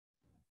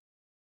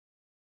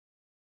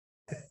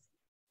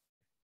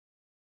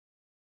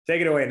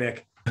Take it away,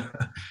 Nick.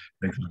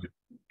 Thanks, Reggie.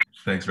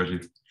 Thanks, Reggie.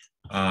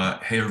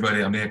 Hey,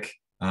 everybody, I'm Nick.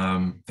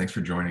 Thanks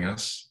for joining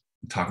us.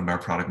 I'm talking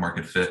about product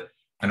market fit.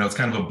 I know it's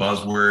kind of a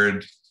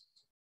buzzword.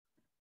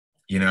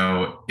 You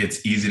know,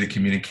 it's easy to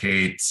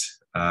communicate,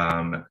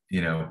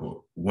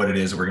 what it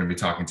is that we're going to be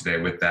talking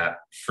today with that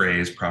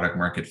phrase, product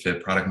market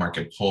fit, product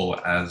market pull,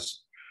 as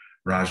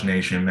Raj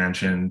Nation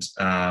mentioned.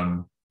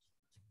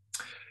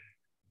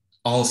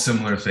 All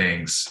similar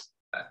things.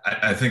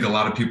 I think a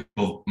lot of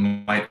people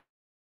might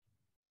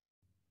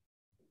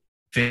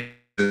think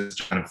it's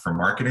kind of for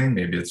marketing.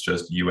 Maybe it's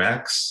just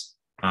UX.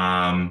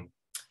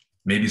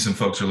 Maybe some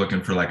folks are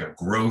looking for like a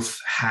growth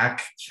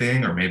hack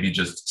thing, or maybe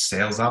just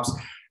sales ops.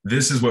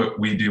 This is what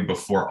we do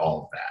before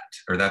all of that,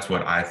 or that's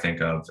what I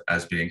think of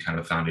as being kind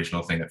of the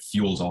foundational thing that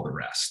fuels all the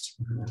rest.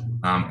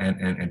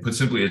 And put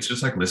simply, it's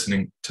just like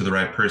listening to the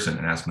right person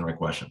and asking the right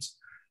questions.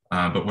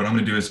 But what I'm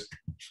going to do is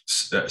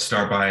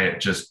start by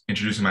just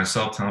introducing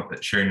myself,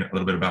 sharing a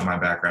little bit about my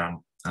background,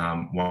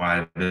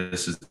 why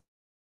this is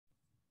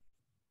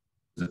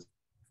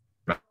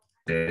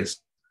days,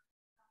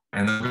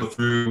 and then we'll go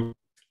through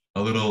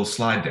a little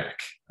slide deck.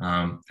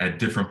 At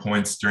different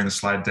points during the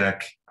slide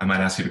deck, I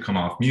might ask you to come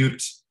off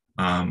mute,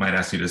 might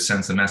ask you to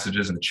send some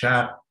messages in the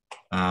chat,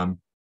 and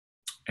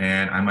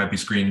I might be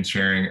screen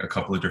sharing a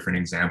couple of different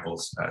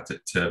examples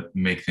to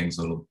make things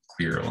a little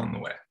clearer along the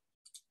way.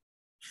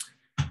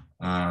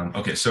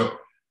 Okay, so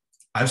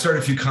I've started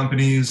a few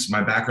companies.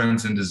 My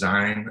background's in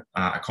design.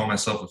 I call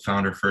myself a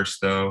founder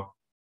first, though,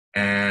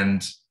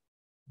 and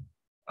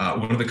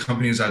one of the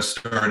companies I've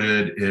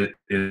started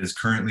is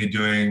currently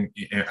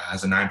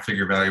has a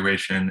 9-figure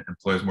valuation,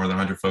 employs more than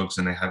 100 folks,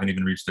 and they haven't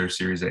even reached their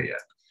Series A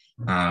yet.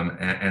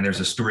 And there's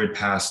a storied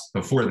past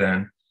before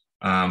then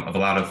of a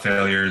lot of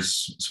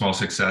failures, small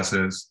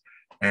successes.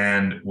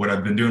 And what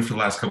I've been doing for the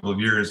last couple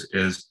of years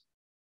is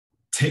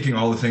taking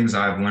all the things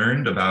I've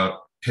learned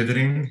about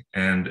pivoting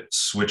and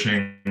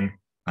switching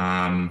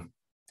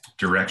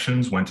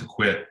directions, when to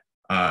quit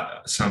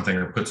something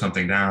or put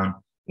something down,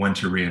 when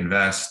to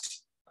reinvest.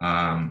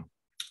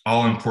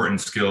 All important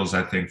skills,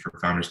 I think, for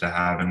founders to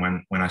have. And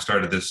when I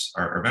started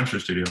our venture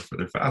studio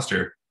Further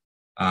Faster,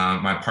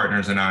 my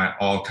partners and I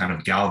all kind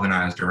of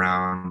galvanized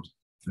around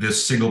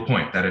this single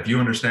point, that if you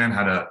understand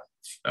how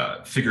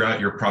to figure out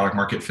your product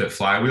market fit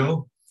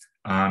flywheel,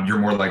 you're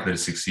more likely to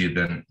succeed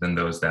than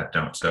those that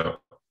don't. So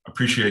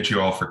appreciate you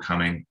all for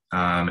coming.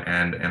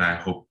 And I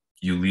hope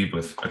you leave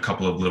with a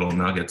couple of little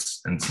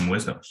nuggets and some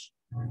wisdom.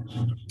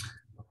 All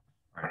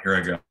right, here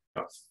I go.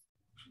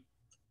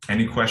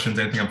 Any questions,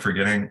 anything I'm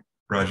forgetting,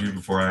 Raju,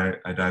 before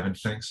I dive into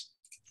things?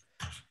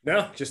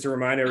 No, just to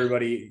remind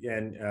everybody,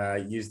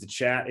 and use the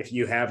chat if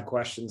you have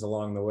questions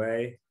along the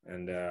way,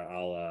 and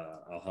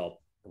I'll help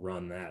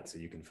run that so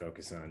you can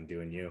focus on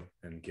doing you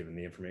and giving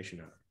the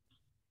information out.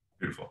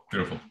 Beautiful,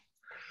 beautiful.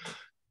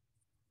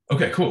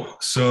 Okay, cool.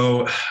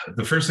 So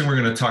the first thing we're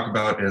going to talk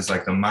about is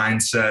like the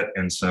mindset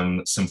and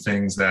some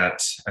things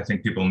that I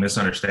think people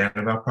misunderstand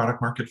about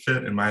product market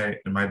fit in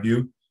my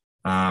view.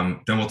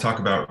 Then we'll talk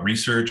about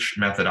research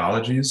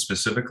methodologies,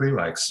 specifically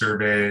like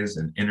surveys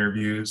and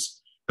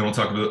interviews. Then we'll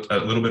talk a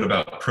little bit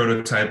about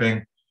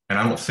prototyping. And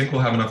I don't think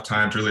we'll have enough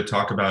time to really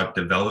talk about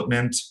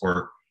development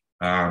or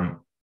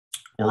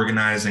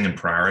organizing and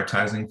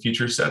prioritizing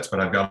feature sets,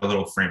 but I've got a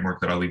little framework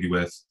that I'll leave you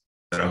with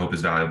that I hope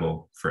is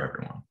valuable for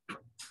everyone.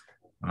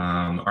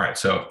 All right,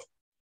 so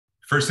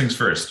first things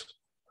first.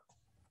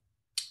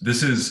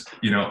 This is,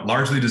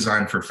 largely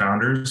designed for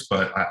founders,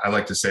 but I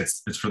like to say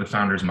it's for the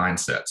founder's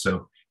mindset.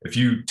 So if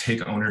you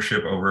take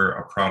ownership over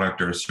a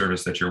product or a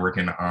service that you're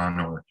working on,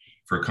 or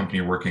for a company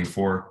you're working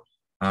for,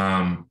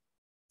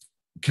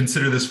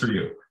 consider this for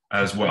you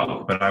as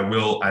well. But I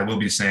will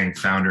be saying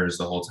founders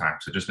the whole time.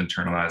 So just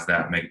internalize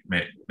that,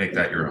 make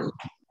that your own.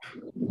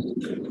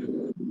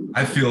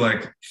 I feel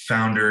like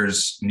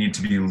founders need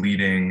to be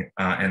leading,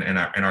 and in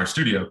our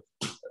studio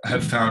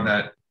have found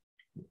that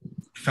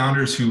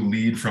founders who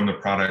lead from the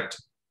product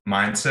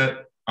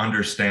mindset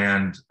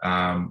understand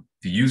the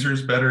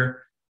users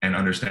better and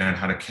understand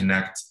how to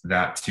connect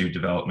that to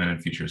development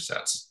and feature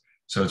sets.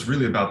 So it's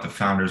really about the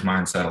founder's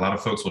mindset. A lot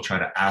of folks will try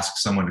to ask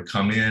someone to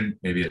come in,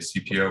 maybe a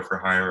CPO for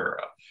hire or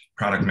a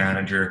product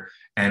manager,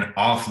 and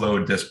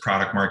offload this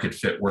product market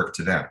fit work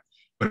to them.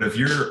 But if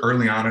you're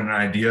early on in an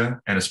idea,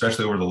 and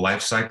especially over the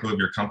life cycle of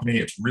your company,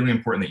 it's really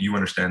important that you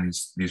understand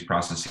these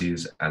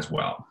processes as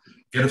well.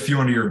 Get a few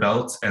under your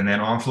belt and then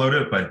offload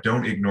it, but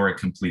don't ignore it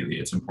completely.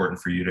 It's important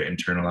for you to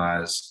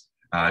internalize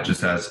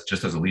just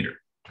as a leader.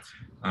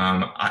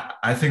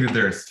 I think that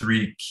there are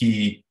three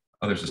key,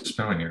 there's a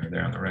spelling error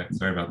there on the right,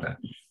 sorry about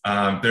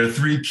that. There are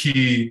three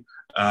key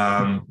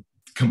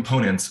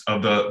components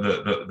of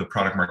the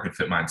product market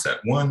fit mindset.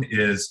 One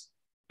is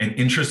an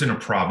interest in a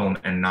problem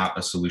and not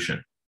a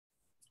solution.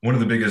 One of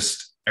the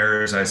biggest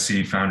errors I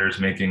see founders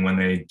making when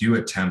they do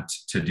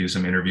attempt to do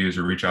some interviews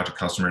or reach out to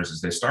customers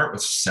is they start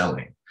with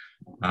selling.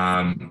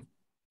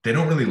 They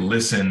don't really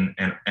listen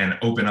and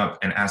open up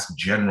and ask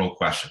general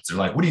questions. They're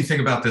like, what do you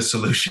think about this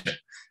solution?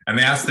 And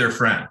they ask their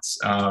friends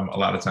a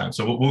lot of times.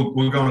 So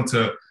we'll go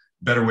into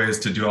better ways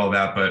to do all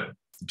that. But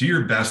do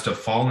your best to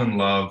fall in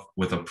love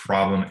with a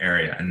problem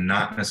area and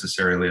not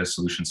necessarily a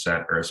solution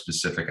set or a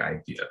specific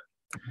idea.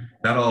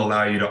 That'll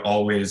allow you to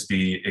always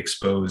be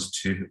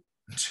exposed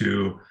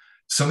to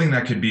something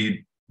that could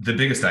be the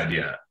biggest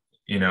idea,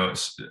 you know,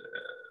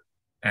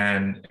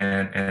 and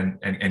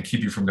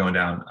keep you from going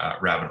down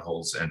rabbit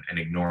holes and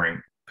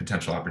ignoring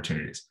potential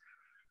opportunities.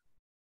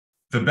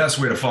 The best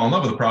way to fall in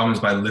love with a problem is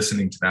by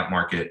listening to that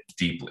market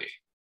deeply.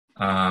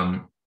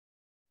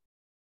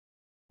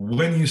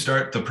 When you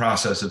start the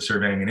process of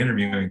surveying and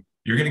interviewing,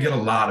 you're going to get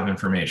a lot of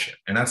information.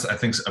 And that's, I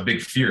think, a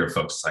big fear of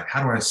folks. It's like,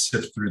 how do I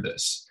sift through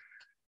this?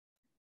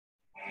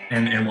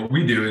 And what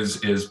we do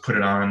is put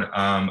it on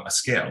a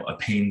scale, a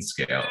pain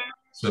scale,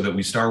 so that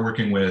we start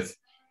working with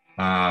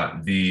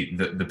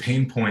the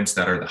pain points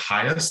that are the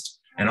highest,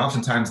 and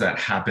oftentimes that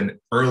happen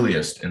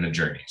earliest in the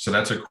journey. So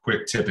that's a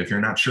quick tip. If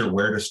you're not sure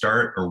where to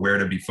start or where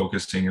to be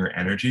focusing your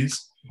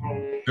energies,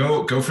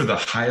 go for the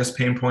highest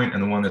pain point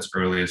and the one that's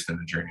earliest in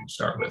the journey to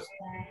start with.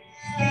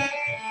 I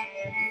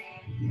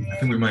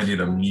think we might need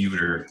a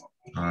muter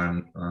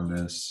on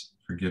this.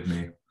 Forgive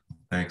me.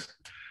 Thanks.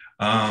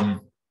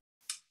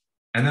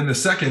 And then the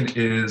second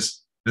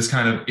is this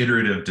kind of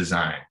iterative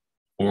design,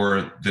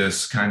 or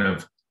this kind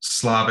of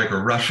Slavic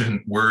or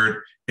Russian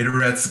word,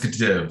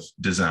 iterative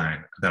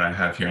design, that I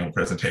have here on the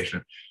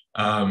presentation.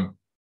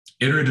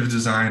 Iterative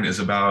design is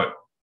about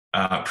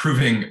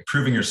proving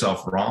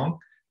yourself wrong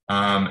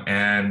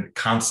and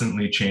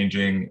constantly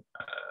changing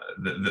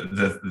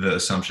the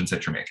assumptions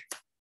that you're making.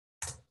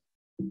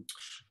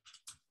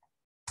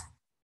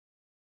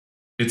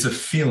 It's a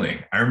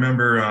feeling. I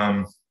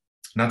remember,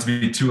 not to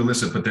be too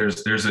illicit, but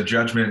there's a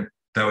judgment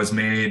that was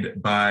made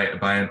by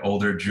an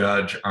older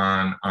judge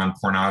on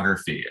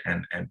pornography,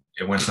 and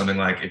it went something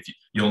like, if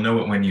you'll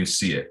know it when you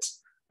see it.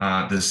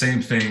 The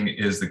same thing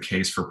is the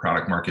case for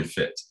product market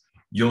fit.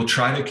 You'll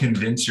try to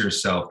convince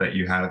yourself that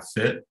you have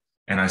fit,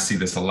 and I see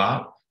this a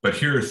lot, but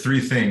here are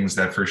 3 things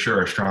that for sure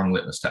are strong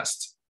litmus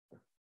tests.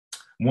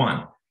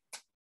 1,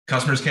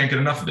 customers can't get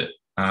enough of it.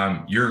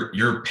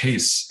 Your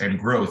pace and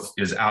growth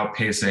is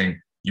outpacing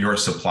your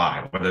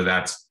supply, whether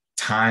that's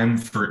time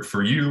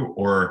for you,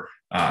 or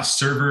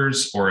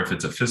servers, or if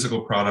it's a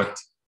physical product,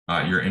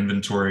 your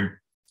inventory.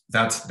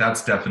 That's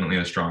definitely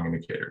a strong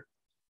indicator.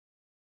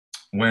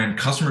 When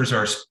customers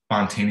are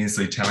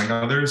spontaneously telling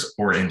others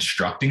or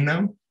instructing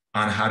them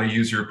on how to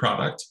use your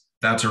product,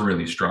 that's a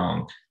really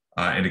strong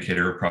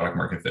indicator of product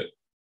market fit.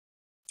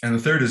 And the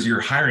third is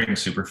you're hiring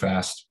super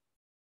fast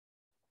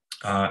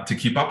to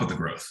keep up with the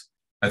growth.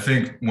 I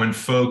think when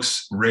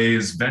folks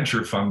raise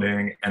venture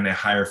funding and they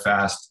hire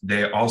fast,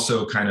 they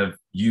also kind of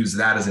use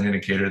that as an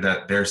indicator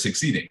that they're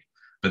succeeding,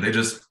 but they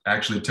just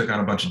actually took on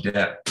a bunch of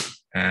debt,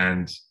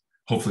 and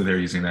hopefully they're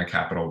using that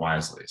capital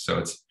wisely. So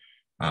it's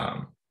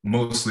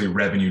mostly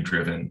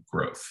revenue-driven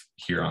growth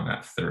here on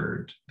that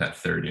third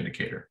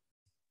indicator.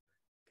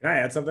 Can I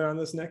add something on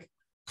this, Nick?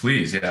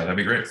 Please, yeah, that'd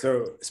be great.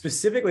 So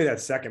specifically that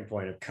second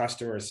point of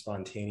customers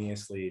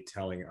spontaneously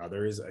telling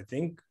others, I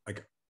think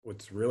like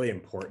what's really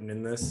important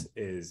in this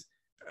is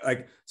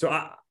like,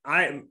 so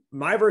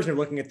my version of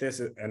looking at this,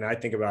 and I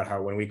think about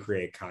how when we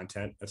create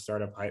content at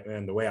Startup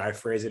Hypeman, the way I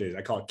phrase it is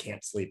I call it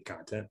can't sleep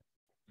content.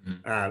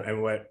 Mm-hmm.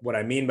 And what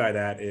I mean by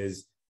that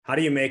is, how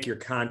do you make your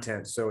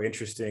content so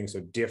interesting, so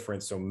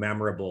different, so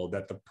memorable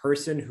that the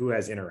person who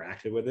has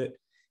interacted with it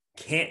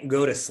can't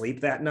go to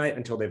sleep that night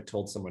until they've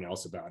told someone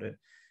else about it?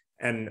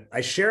 And I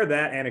share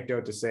that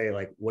anecdote to say,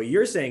 like, what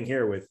you're saying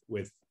here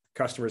with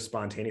customers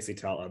spontaneously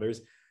tell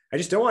others, I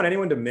just don't want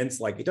anyone to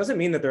mince, like, it doesn't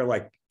mean that they're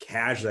like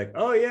cash, like,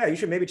 oh yeah, you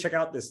should maybe check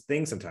out this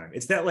thing sometime.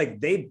 It's that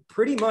like they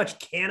pretty much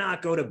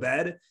cannot go to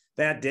bed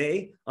that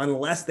day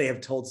unless they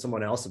have told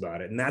someone else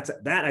about it. And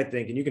that I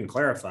think, and you can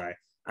clarify,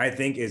 I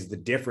think is the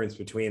difference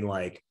between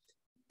like,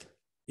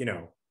 you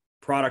know,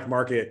 product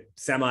market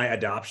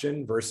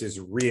semi-adoption versus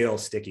real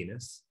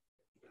stickiness.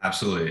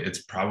 Absolutely.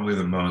 It's probably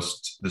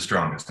the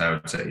strongest, I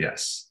would say,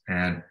 yes.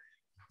 And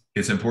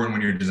it's important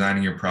when you're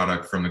designing your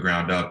product from the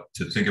ground up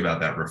to think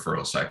about that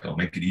referral cycle,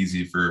 make it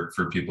easy for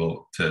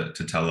people to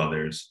tell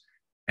others.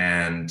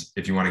 And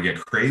if you want to get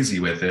crazy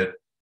with it,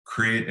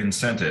 create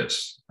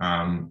incentives,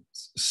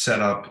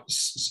 set up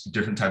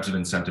different types of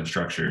incentive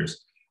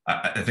structures.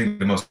 I think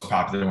the most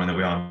popular one that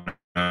we all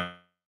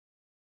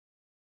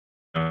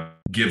know,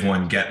 give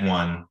one, get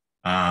one,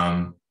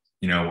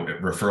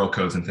 referral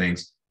codes and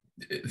things.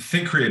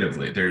 Think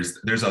creatively.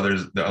 There's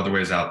other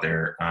ways out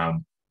there,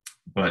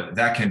 but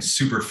that can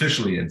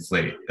superficially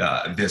inflate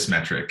this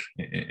metric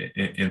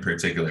in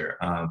particular.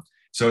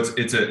 So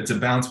it's a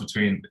balance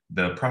between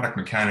the product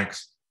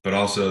mechanics, but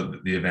also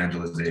the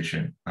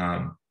evangelization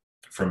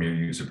from your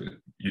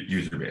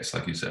user base,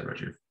 like you said,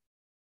 Richard.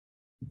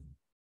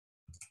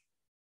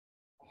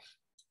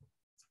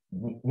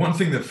 One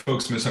thing that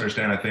folks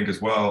misunderstand, I think,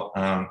 as well,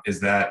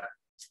 is that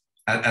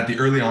at the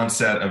early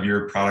onset of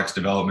your product's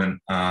development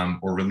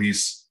or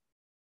release,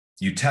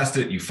 you test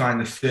it, you find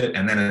the fit,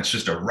 and then it's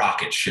just a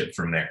rocket ship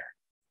from there.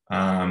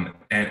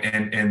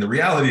 And the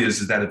reality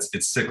is that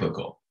it's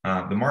cyclical.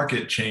 The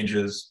market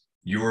changes,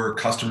 your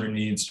customer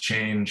needs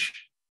change,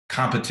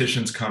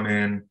 competitions come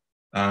in,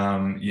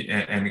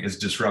 and is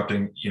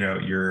disrupting,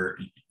 your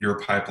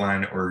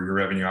pipeline or your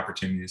revenue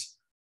opportunities.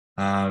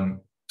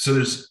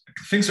 So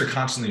things are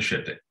constantly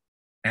shifting,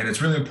 and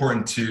it's really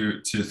important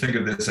to think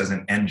of this as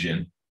an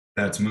engine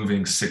that's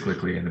moving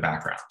cyclically in the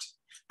background.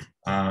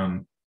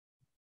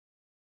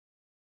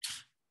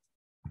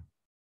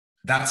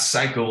 That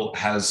cycle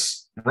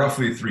has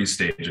roughly 3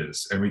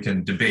 stages, and we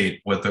can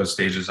debate what those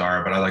stages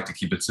are, but I like to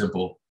keep it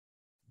simple.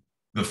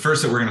 The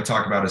first that we're going to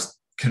talk about is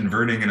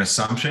converting an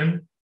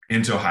assumption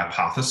into a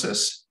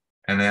hypothesis,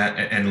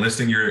 and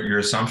listing your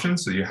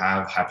assumptions. So you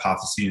have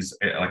hypotheses,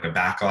 like a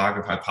backlog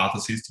of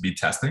hypotheses to be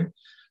testing,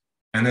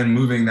 and then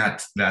moving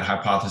that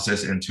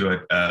hypothesis into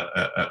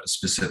a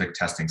specific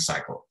testing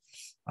cycle,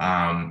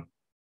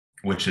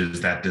 which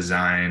is that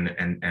design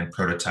and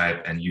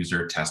prototype and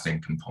user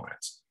testing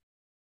components.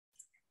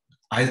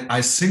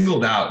 I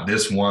singled out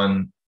this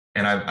one,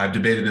 and I've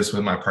debated this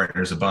with my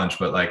partners a bunch,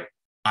 but like,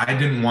 I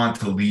didn't want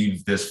to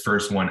leave this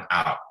first one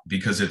out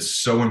because it's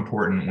so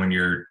important when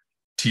you're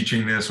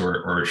teaching this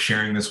or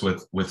sharing this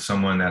with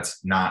someone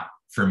that's not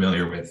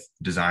familiar with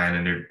design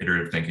and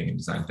iterative thinking and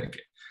design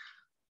thinking.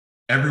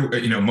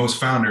 Most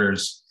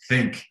founders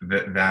think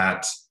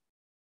that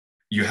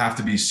you have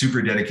to be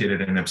super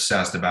dedicated and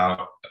obsessed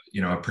about,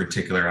 a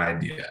particular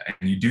idea,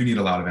 and you do need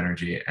a lot of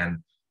energy and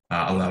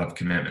a lot of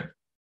commitment.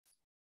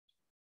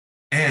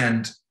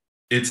 And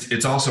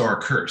it's also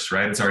our curse,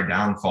 right? It's our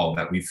downfall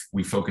that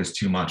we focus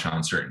too much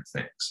on certain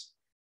things.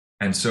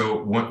 And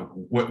so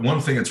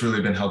one thing that's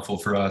really been helpful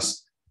for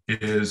us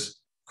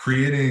is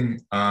creating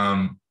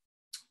a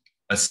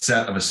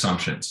set of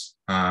assumptions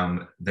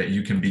that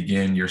you can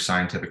begin your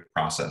scientific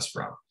process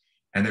from.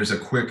 And there's a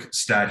quick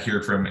stat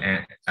here from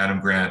Adam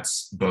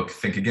Grant's book,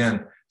 Think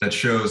Again, that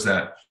shows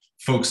that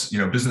folks,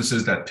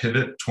 businesses that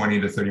pivot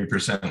 20 to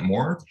 30%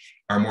 more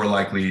are more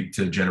likely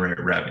to generate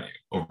revenue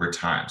over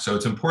time. So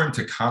it's important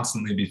to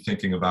constantly be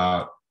thinking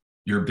about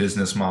your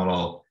business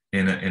model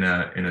in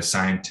a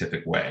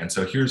scientific way. And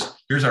so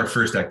here's our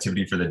first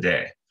activity for the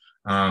day.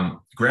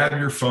 Grab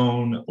your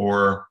phone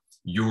or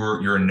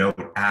your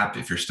note app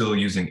if you're still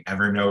using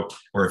Evernote,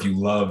 or if you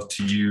love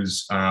to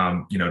use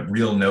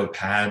real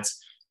notepads.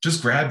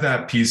 Just grab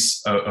that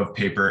piece of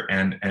paper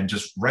and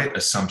just write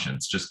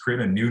assumptions. Just create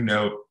a new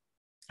note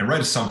and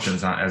write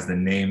assumptions as the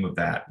name of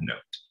that note.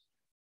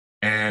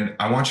 And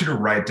I want you to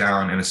write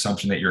down an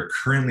assumption that you're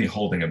currently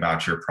holding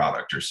about your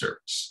product or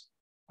service.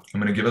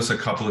 I'm going to give us a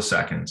couple of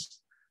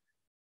seconds.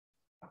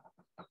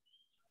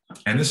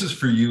 And this is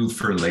for you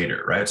for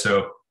later, right?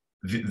 So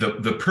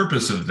the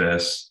purpose of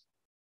this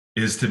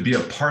is to be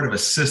a part of a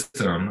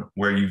system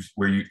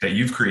that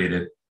you've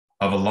created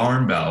of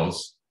alarm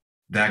bells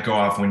that go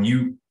off when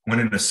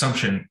an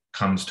assumption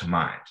comes to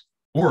mind,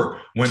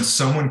 or when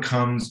someone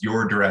comes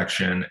your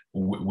direction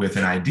with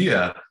an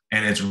idea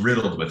and it's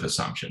riddled with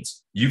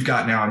assumptions. You've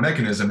got now a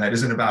mechanism that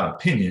isn't about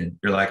opinion.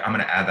 You're like, I'm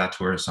going to add that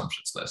to our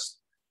assumptions list.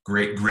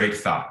 Great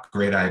thought,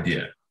 great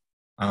idea,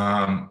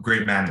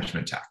 great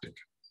management tactic.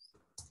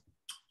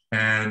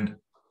 And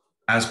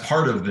as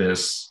part of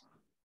this,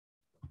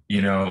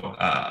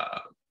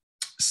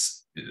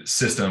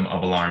 system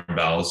of alarm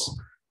bells,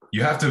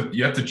 you have to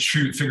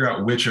figure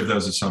out which of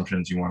those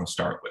assumptions you want to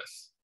start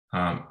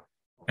with.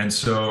 And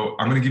so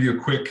I'm going to give you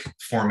a quick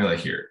formula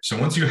here. So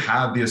once you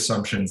have the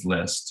assumptions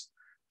list,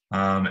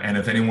 and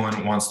if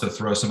anyone wants to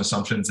throw some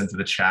assumptions into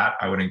the chat,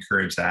 I would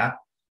encourage that.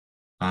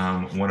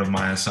 One of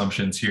my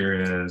assumptions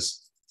here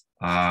is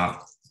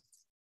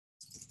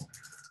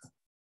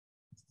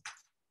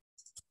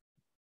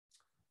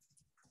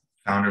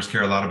founders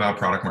care a lot about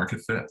product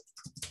market fit.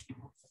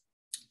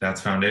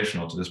 That's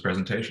foundational to this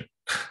presentation.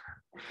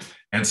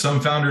 And some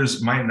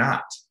founders might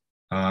not.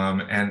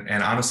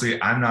 And honestly,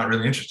 I'm not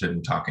really interested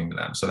in talking to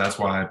them. So that's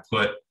why I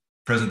put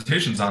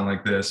presentations on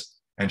like this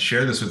and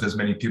share this with as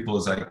many people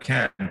as I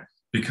can,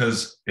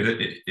 because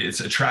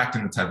it's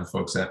attracting the type of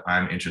folks that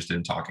I'm interested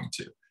in talking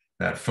to,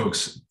 that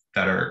folks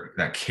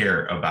that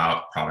care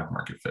about product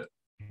market fit,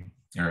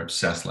 are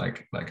obsessed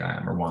like I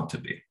am or want to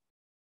be.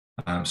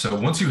 So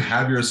once you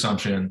have your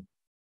assumption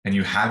and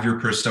you have your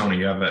persona,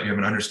 you have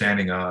an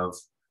understanding of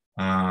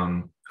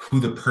who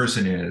the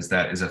person is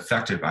that is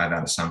affected by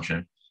that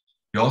assumption,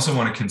 you also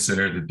want to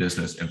consider the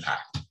business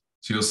impact.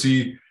 So you'll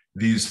see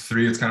these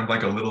 3, it's kind of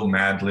like a little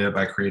Mad Lib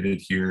I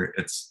created here.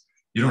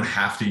 You don't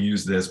have to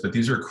use this, but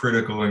these are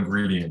critical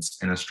ingredients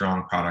in a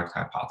strong product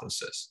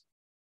hypothesis.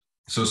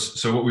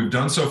 So what we've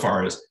done so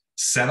far is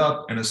set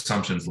up an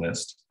assumptions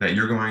list that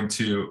you're going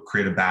to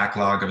create a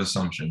backlog of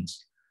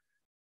assumptions.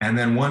 And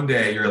then one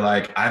day you're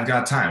like, I've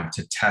got time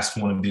to test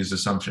one of these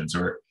assumptions,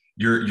 or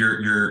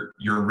you're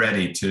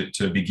ready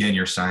to begin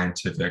your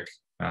scientific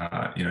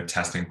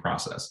testing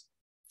process.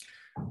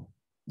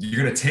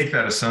 You're going to take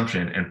that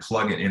assumption and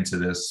plug it into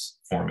this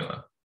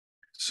formula.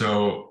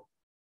 So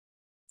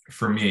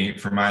for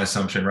my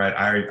assumption, right,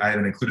 I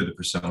haven't included the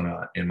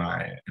persona in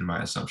my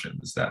assumption,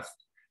 is that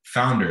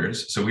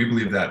founders. So we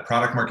believe that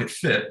product market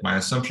fit, my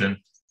assumption,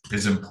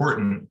 is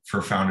important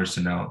for founders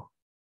to know,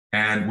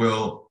 and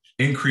will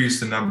increase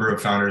the number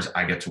of founders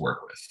I get to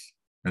work with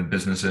and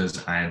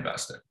businesses I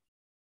invest in.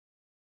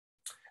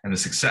 and the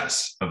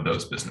success of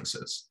those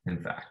businesses,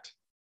 in fact.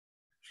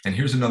 And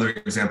here's another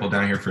example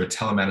down here for a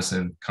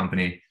telemedicine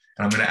company.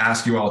 And I'm going to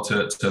ask you all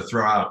to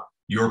throw out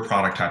your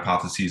product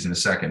hypotheses in a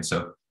second.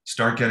 So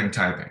start getting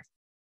typing.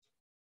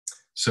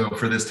 So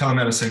for this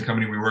telemedicine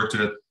company we worked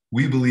with,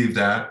 we believe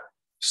that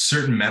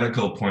certain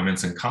medical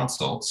appointments and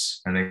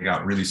consults, and they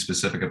got really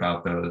specific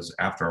about those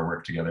after our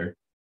work together,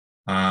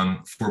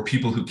 for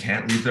people who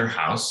can't leave their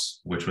house,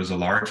 which was a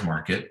large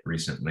market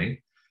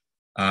recently,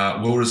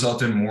 will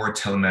result in more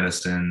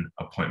telemedicine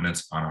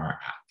appointments on our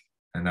app.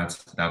 And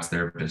that's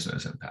their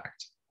business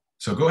impact.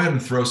 So go ahead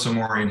and throw some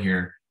more in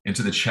here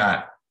into the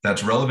chat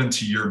that's relevant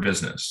to your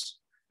business.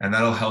 And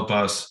that'll help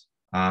us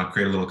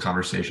create a little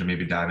conversation,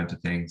 maybe dive into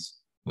things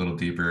a little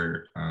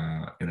deeper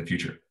in the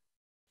future.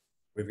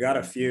 We've got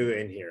a few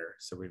in here.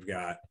 So we've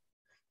got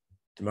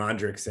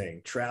Demondrick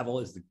saying, travel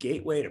is the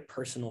gateway to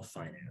personal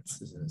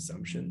finance is an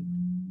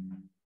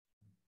assumption.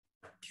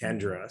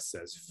 Kendra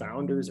says,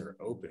 founders are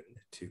open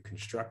to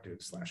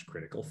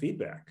constructive/critical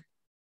feedback.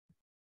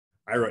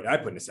 I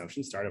put an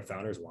assumption, startup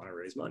founders want to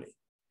raise money.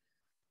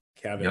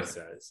 Kevin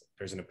says,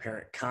 there's an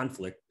apparent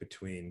conflict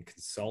between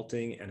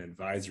consulting and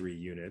advisory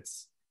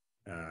units.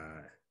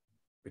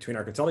 Between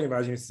our consulting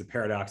advisory units is a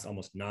paradox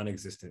almost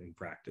non-existent in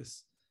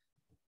practice.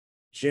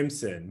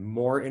 Jimson,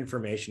 more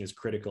information is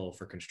critical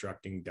for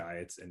constructing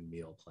diets and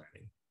meal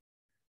planning.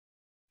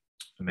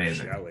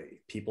 Amazing.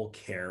 Shelley, people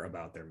care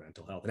about their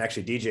mental health. And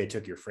actually, DJ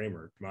took your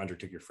framework, Demondrick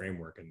took your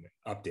framework and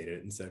updated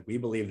it and said, we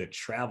believe that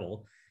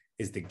travel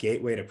is the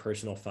gateway to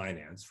personal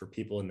finance for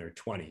people in their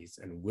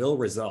 20s and will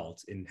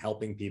result in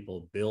helping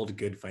people build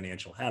good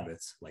financial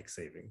habits like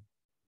saving.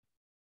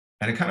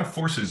 And it kind of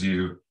forces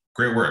you,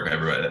 great work,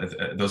 everybody.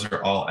 Those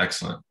are all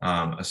excellent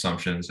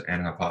assumptions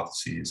and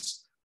hypotheses.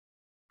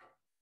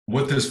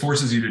 What this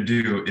forces you to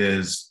do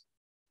is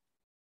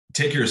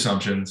take your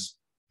assumptions,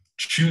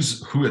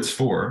 choose who it's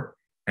for,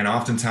 and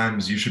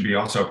oftentimes you should be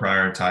also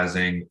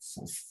prioritizing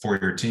for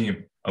your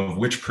team of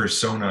which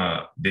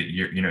persona that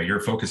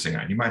you're focusing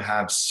on. You might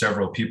have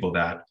several people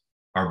that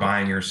are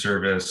buying your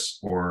service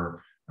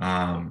or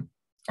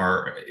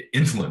are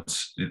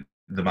influence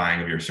the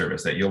buying of your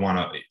service that you'll want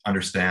to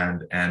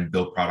understand and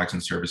build products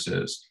and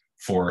services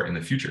for in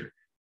the future.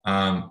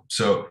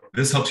 So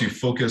this helps you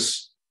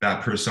focus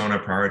that persona,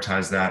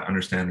 prioritize that,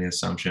 understand the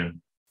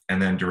assumption,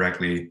 and then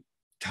directly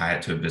tie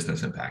it to a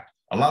business impact.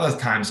 A lot of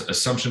times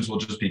assumptions will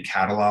just be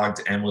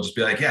cataloged and we'll just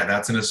be like, yeah,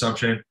 that's an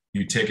assumption.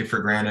 You take it for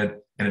granted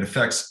and it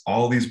affects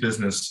all these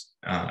business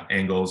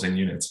angles and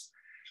units.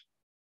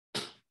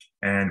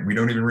 And we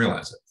don't even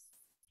realize it.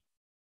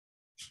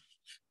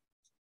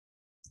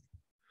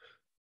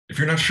 If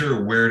you're not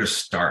sure where to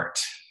start,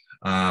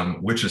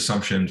 which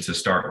assumption to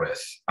start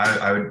with,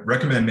 I would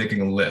recommend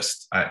making a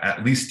list,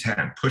 at least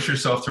 10. Push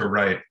yourself to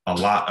write a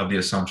lot of the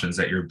assumptions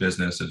that your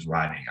business is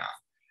riding on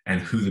and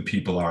who the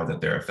people are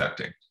that they're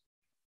affecting.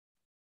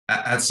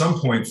 At some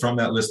point from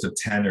that list of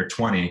 10 or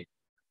 20,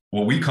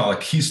 what we call a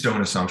keystone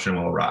assumption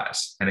will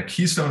arise. And a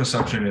keystone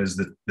assumption is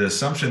the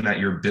assumption that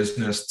your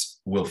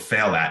business will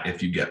fail at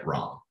if you get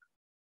wrong,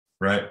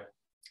 right?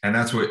 And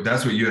that's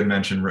what you had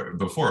mentioned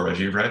before,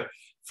 Rajiv, right?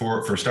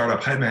 For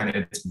Startup Hypeman,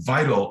 it's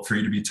vital for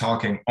you to be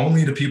talking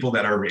only to people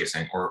that are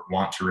raising or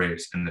want to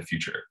raise in the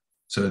future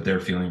so that they're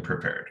feeling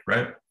prepared,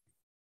 right?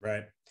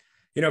 Right.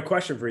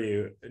 Question for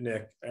you,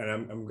 Nick, and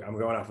I'm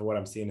going off of what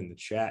I'm seeing in the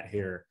chat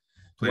here.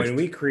 Please. When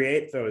we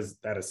create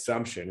that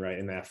assumption, right,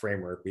 in that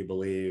framework, we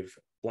believe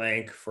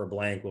blank for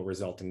blank will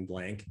result in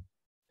blank.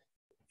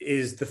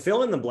 Is the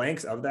fill in the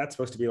blanks of that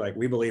supposed to be like,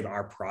 we believe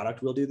our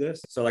product will do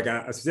this? So like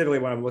specifically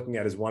what I'm looking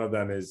at is one of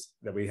them is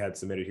that we had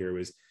submitted here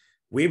was,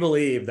 we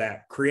believe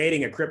that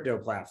creating a crypto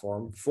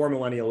platform for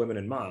millennial women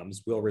and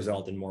moms will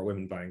result in more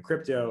women buying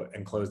crypto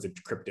and close the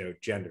crypto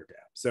gender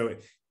gap. So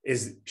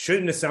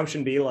should an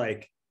assumption be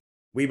like,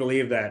 we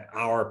believe that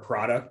our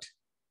product,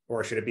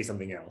 or should it be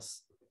something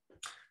else?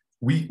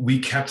 We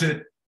kept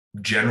it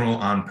general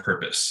on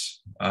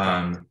purpose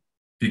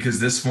because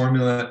this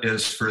formula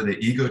is for the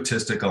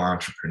egotistical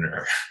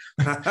entrepreneur,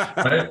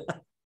 right?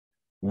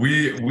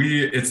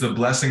 It's the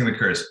blessing and the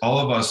curse. All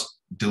of us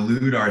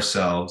delude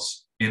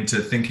ourselves into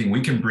thinking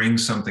we can bring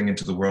something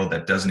into the world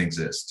that doesn't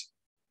exist.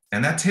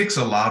 And that takes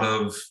a lot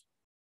of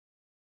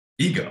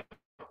ego.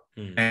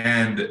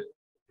 And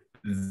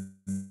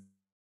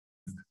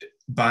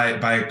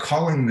by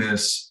calling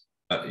this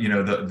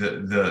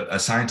a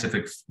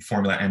scientific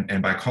formula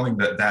and by calling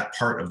that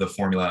part of the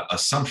formula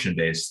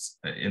assumption-based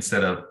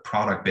instead of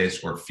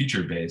product-based or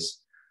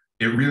feature-based,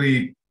 it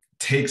really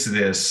takes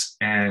this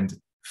and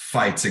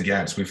fights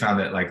against. We found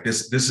that like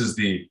this is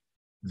the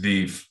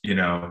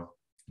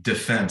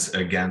defense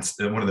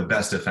against, one of the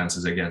best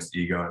defenses against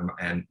ego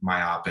and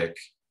myopic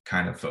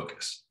kind of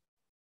focus.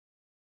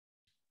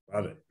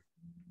 Love it.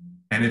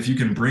 And if you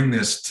can bring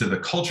this to the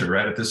culture,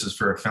 right? If this is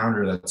for a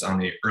founder that's on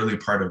the early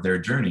part of their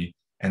journey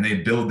and they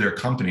build their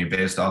company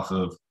based off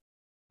of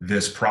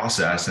this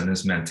process and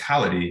this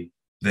mentality,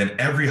 then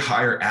every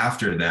hire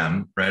after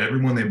them, right?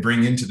 Everyone they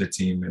bring into the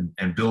team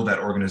and build that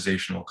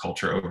organizational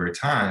culture over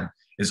time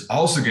is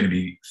also going to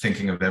be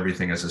thinking of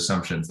everything as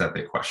assumptions that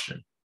they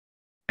question.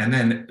 And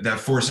then that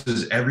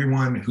forces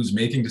everyone who's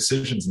making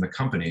decisions in the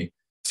company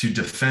to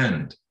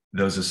defend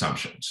those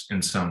assumptions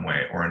in some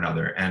way or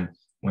another. And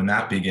when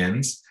that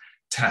begins,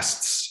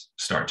 tests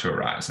start to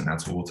arise. And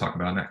that's what we'll talk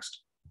about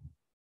next.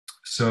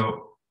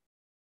 So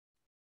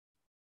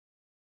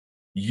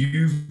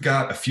you've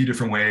got a few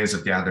different ways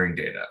of gathering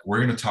data.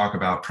 We're going to talk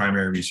about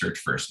primary research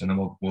first, and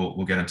then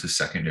we'll get into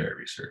secondary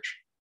research.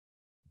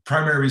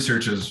 Primary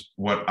research is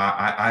what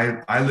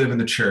I live in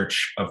the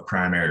church of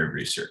primary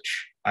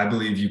research. I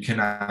believe you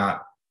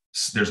cannot,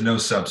 there's no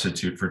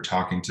substitute for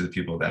talking to the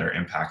people that are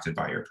impacted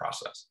by your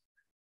process.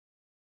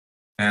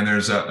 And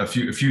there's a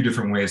few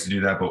different ways to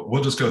do that, but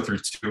we'll just go through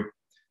two: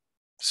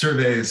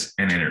 surveys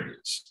and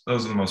interviews.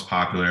 Those are the most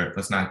popular.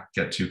 Let's not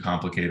get too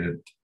complicated.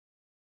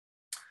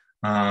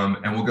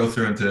 And we'll go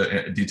through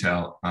into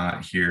detail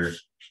here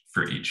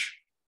for each.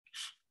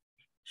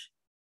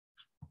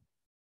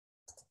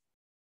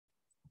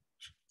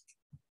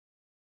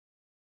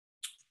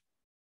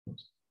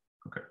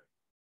 Okay.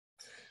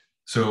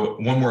 So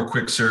one more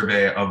quick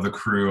survey of the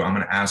crew. I'm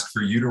going to ask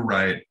for you to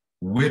write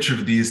which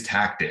of these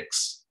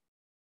tactics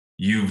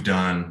you've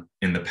done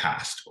in the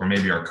past, or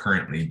maybe are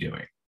currently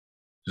doing.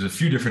 There's a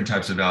few different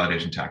types of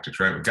validation tactics,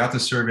 right? We've got the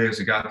surveys,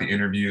 we got the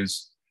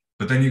interviews,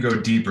 but then you go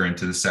deeper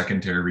into the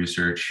secondary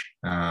research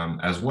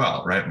as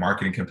well, right?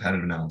 Marketing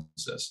competitive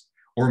analysis.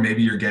 Or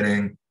maybe you're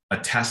getting a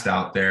test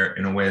out there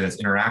in a way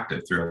that's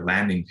interactive through a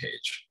landing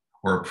page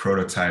or a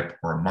prototype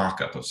or a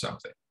mock-up of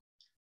something.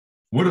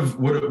 What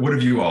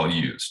have you all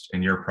used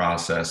in your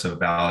process of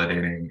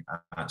validating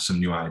some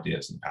new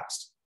ideas in the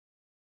past?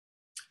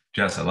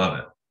 Jess, I love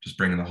it. Just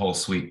bringing the whole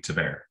suite to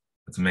bear.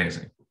 That's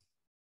amazing.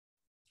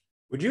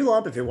 Would you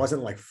lump if it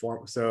wasn't like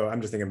form? So I'm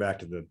just thinking back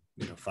to the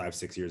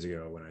 5-6 years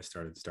ago when I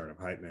started Startup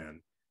Hypeman,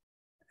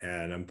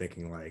 and I'm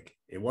thinking like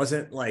it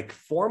wasn't like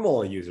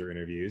formal user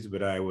interviews,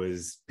 but I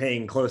was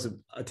paying close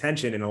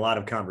attention in a lot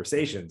of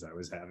conversations I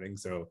was having.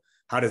 So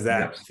how does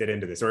that fit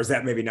into this, or is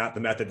that maybe not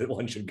the method that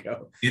one should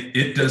go?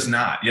 It does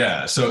not,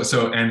 yeah. So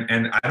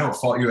and I don't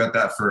fault you at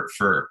that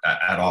for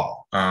at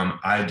all.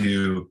 I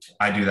do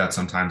that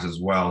sometimes as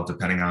well,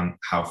 depending on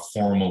how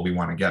formal we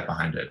want to get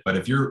behind it. But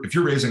if you're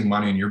raising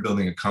money and you're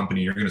building a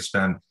company, you're going to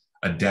spend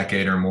a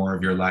decade or more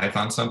of your life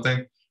on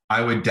something, I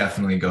would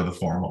definitely go the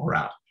formal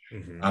route.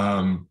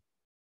 Mm-hmm.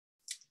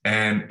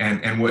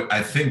 And what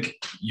I think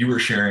you were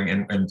sharing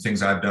and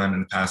things I've done in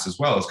the past as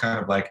well is kind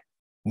of like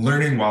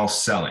learning while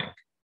selling.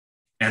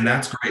 And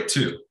that's great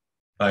too.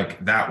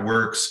 Like that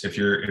works if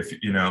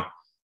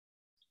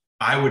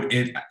I would,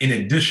 in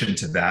addition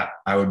to that,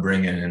 I would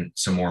bring in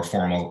some more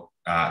formal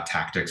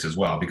tactics as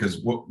well,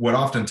 because what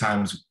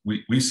oftentimes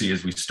we see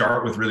is we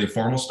start with really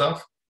formal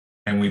stuff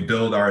and we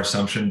build our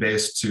assumption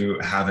base to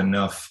have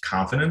enough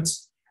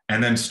confidence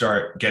and then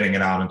start getting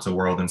it out into the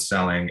world and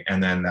selling.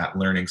 And then that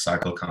learning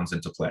cycle comes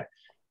into play.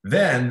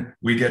 Then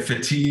we get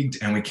fatigued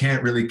and we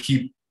can't really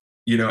keep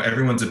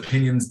everyone's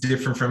opinions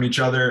different from each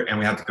other, and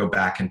we have to go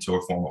back into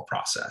a formal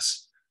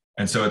process.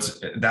 And so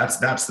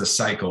that's the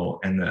cycle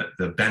and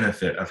the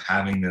benefit of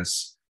having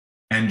this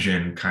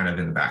engine kind of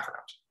in the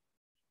background.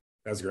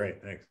 That's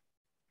great. Thanks.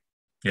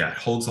 Yeah, it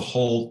holds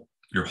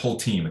your whole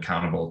team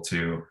accountable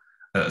to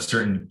a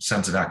certain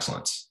sense of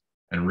excellence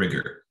and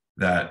rigor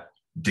that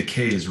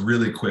decays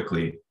really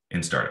quickly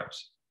in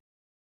startups.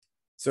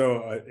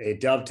 So a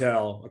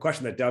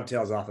question that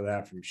dovetails off of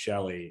that from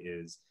Shelley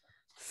is,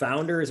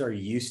 founders are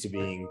used to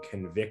being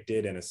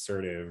convicted and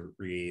assertive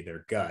re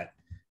their gut,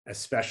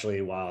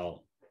 especially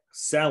while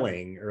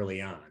selling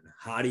early on.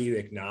 How do you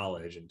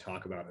acknowledge and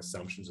talk about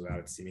assumptions without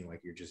it seeming like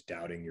you're just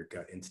doubting your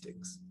gut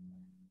instincts?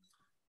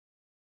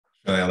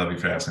 Really, I love you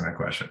for asking that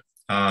question.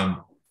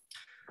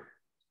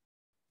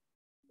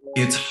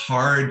 It's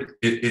hard.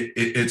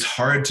 It's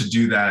hard to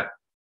do that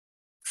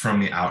from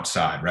the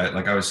outside, right?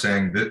 Like I was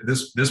saying,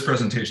 this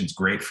presentation is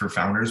great for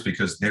founders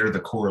because they're the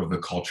core of the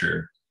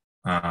culture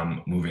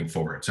moving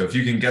forward. So if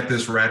you can get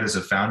this right as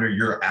a founder,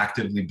 you're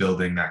actively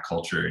building that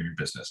culture in your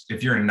business.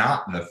 If you're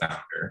not the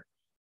founder,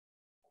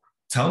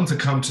 tell them to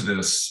come to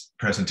this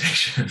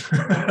presentation.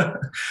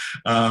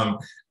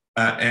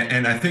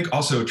 And I think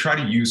also try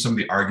to use some of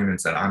the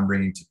arguments that I'm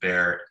bringing to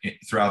bear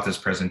throughout this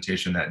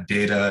presentation, that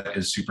data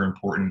is super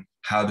important,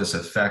 how this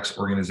affects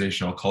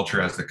organizational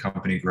culture as the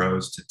company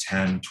grows to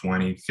 10,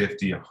 20,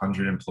 50,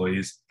 100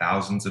 employees,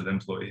 thousands of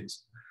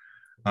employees.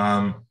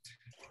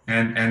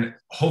 And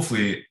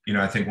hopefully,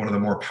 I think one of the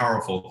more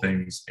powerful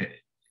things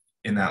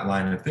in that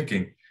line of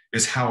thinking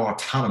is how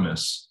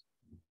autonomous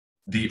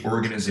the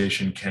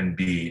organization can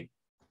be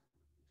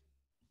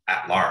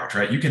at large,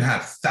 right? You can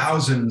have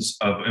thousands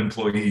of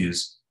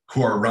employees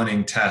who are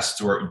running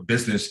tests, or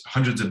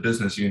hundreds of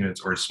business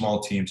units or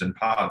small teams and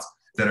pods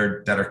that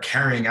are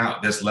carrying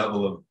out this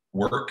level of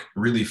work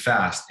really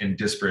fast in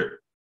disparate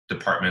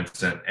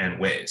departments and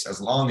ways,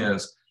 as long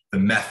as the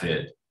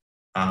method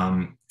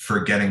for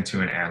getting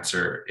to an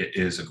answer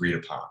is agreed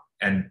upon.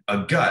 And a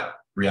gut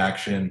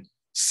reaction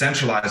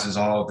centralizes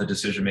all of the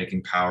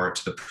decision-making power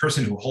to the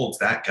person who holds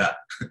that gut.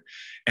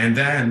 And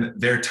then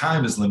their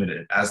time is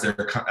limited as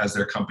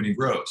their company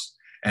grows.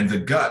 And the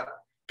gut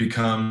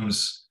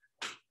becomes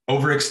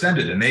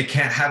overextended and they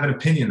can't have an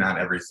opinion on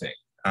everything.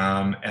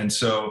 And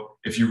so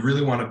if you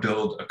really want to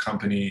build a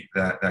company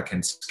that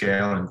can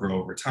scale and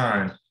grow over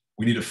time,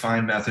 we need to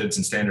find methods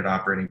and standard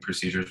operating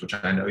procedures, which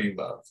I know you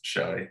love,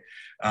 Shelly,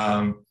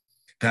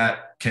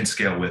 that can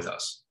scale with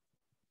us.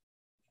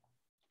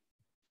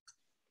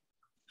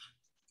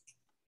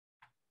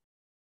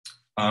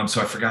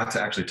 So I forgot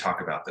to actually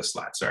talk about this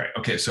slide. Sorry.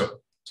 Okay, so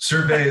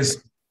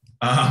surveys,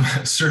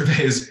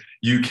 surveys,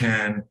 you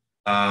can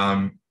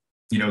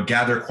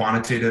gather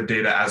quantitative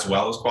data as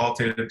well as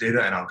qualitative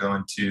data, and I'll go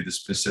into the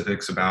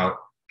specifics about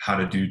how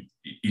to do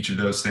each of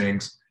those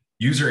things.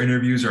 User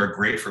interviews are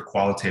great for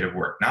qualitative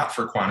work, not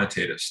for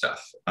quantitative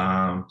stuff.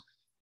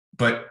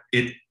 But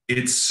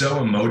it's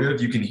so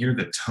emotive. You can hear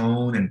the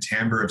tone and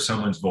timbre of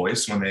someone's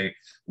voice when they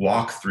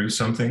walk through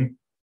something.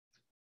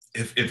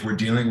 If we're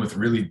dealing with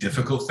really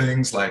difficult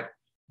things, like,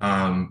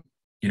 I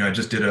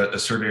just did a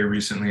survey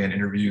recently and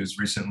interviews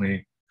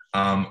recently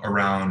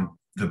around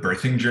the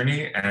birthing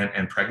journey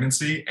and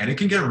pregnancy, and it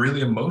can get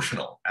really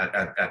emotional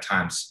at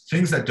times,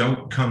 things that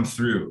don't come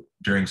through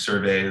during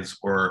surveys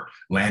or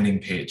landing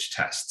page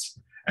tests.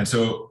 And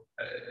so,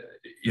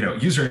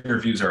 user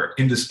interviews are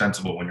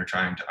indispensable when you're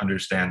trying to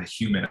understand the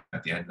human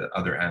at the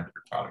other end of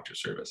your product or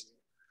service.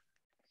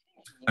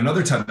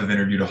 Another type of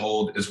interview to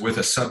hold is with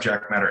a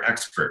subject matter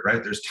expert,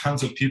 right? There's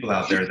tons of people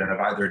out there that have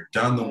either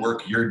done the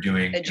work you're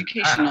doing.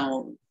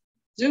 Educational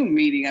Zoom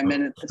meeting I'm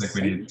in at the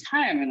same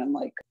time, and I'm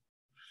like,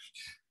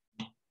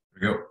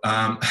 go.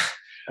 I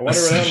wonder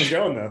where that was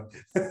going,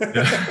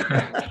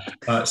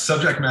 though.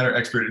 Subject matter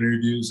expert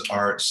interviews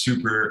are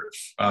super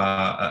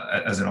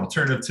as an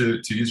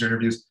alternative to user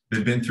interviews.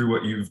 They've been through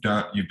what you've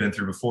been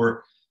through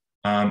before.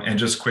 And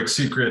just quick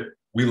secret,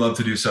 we love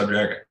to do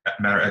subject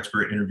matter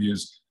expert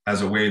interviews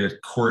as a way to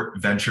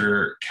court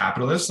venture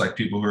capitalists, like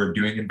people who are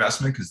doing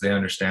investment, because they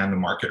understand the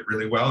market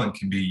really well and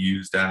can be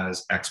used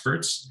as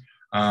experts.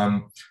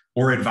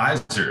 Or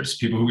advisors,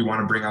 people who we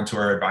want to bring onto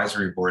our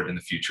advisory board in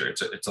the future.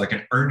 It's like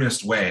an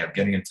earnest way of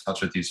getting in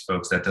touch with these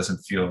folks that doesn't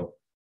feel,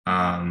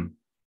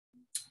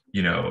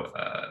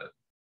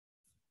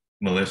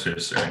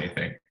 malicious or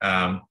anything.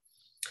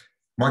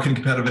 Marketing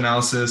competitive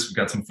analysis, we've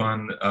got some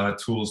fun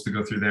tools to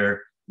go through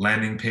there.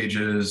 Landing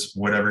pages,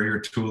 whatever your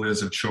tool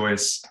is of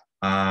choice,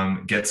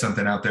 get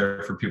something out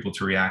there for people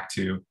to react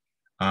to.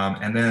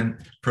 And then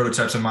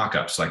prototypes and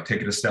mock-ups, like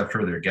take it a step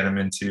further, get them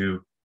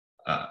into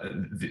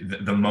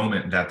the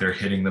moment that they're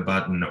hitting the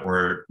button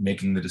or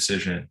making the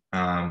decision.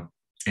 And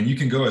you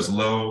can go as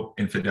low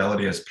in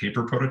fidelity as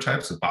paper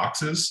prototypes of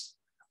boxes,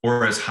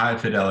 or as high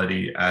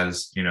fidelity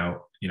as,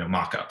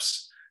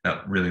 mock-ups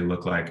that really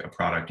look like a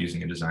product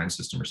using a design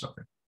system or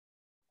something.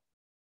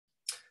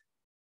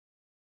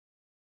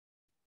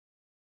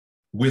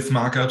 With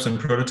mock-ups and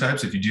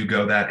prototypes, if you do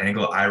go that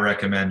angle, I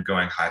recommend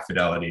going high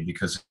fidelity,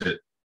 because it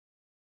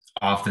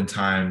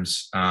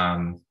oftentimes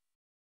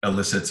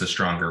elicits a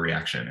stronger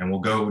reaction. And we'll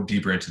go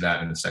deeper into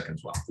that in a second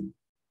as well.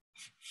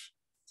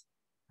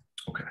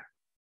 Okay.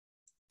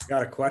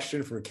 Got a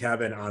question from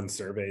Kevin on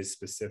surveys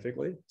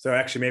specifically. So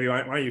actually, maybe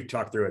why don't you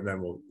talk through it, and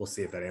then we'll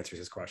see if that answers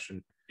his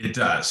question. It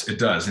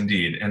does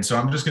indeed. And so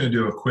I'm just going to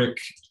do a quick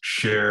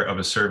share of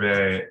a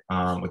survey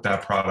with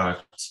that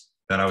product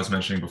that I was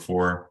mentioning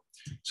before.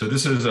 So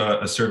this is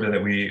a survey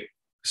that we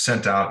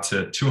sent out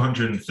to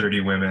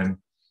 230 women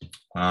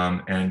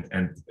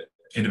and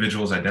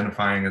individuals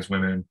identifying as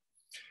women,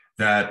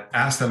 that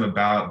asked them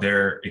about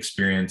their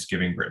experience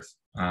giving birth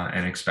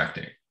and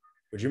expecting.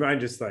 Would you mind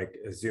just like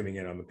zooming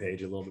in on the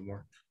page a little bit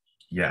more?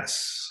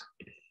 Yes.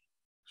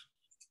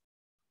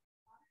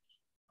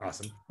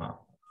 Awesome.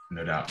 Well,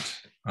 no doubt.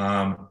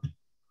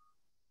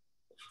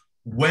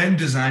 When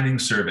designing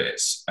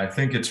surveys, I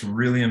think it's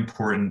really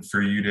important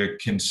for you to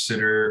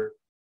consider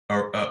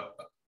a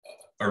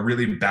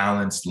really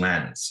balanced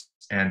lens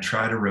and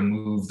try to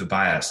remove the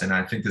bias. And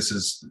I think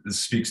this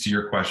speaks to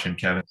your question,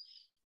 Kevin.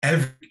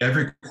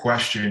 Every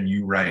question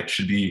you write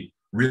should be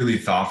really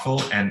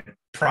thoughtful and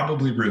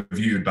probably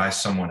reviewed by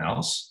someone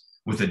else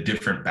with a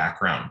different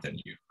background than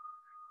you.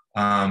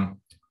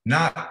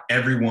 Not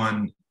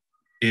everyone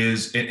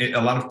is, a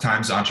lot of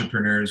times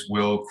entrepreneurs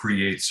will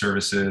create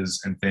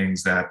services and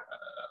things that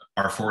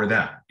are for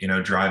them,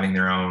 driving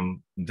their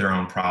own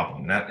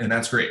problem. And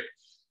that's great.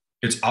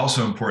 It's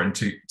also important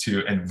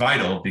to and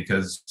vital,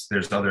 because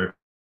there's other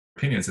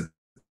opinions at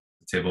the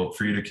table,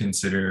 for you to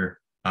consider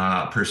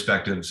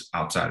perspectives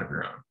outside of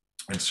your own.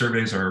 And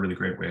surveys are a really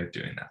great way of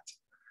doing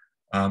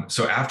that.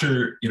 So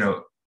after,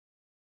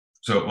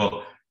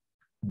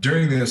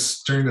 during the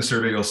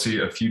survey, you'll see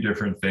a few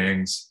different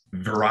things,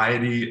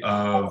 variety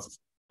of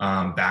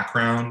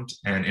background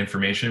and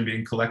information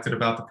being collected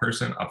about the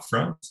person up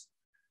front.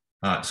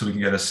 So we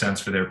can get a sense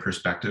for their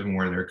perspective and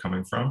where they're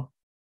coming from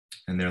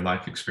and their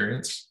life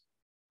experience.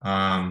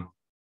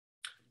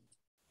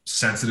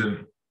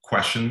 Sensitive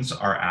questions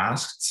are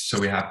asked, so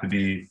we have to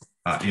be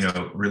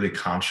really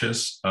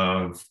conscious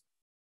of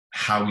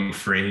how we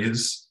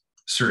phrase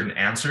certain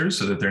answers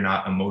so that they're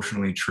not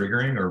emotionally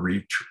triggering or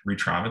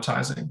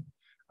re-traumatizing.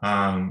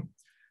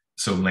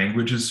 So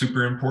language is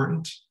super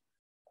important.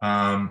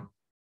 And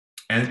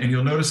And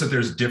you'll notice that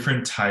there's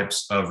different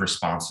types of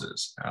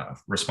responses,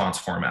 response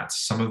formats.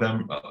 Some of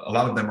them, a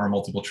lot of them are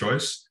multiple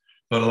choice,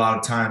 but a lot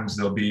of times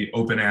they'll be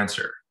open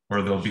answer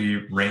or they'll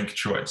be rank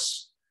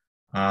choice.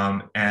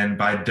 And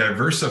by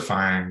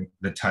diversifying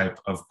the type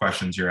of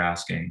questions you're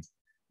asking,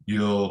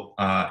 you'll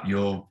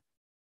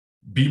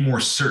be more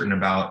certain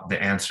about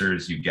the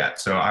answers you get.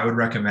 So I would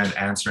recommend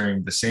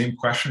answering the same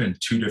question in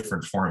 2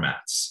 different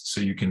formats, so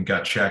you can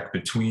gut check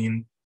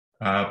between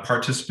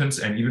participants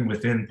and even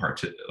within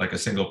like a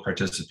single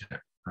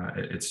participant.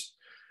 It's,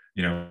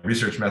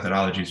 research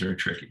methodologies are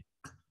tricky.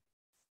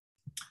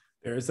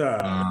 There's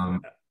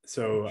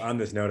so on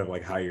this note of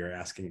like how you're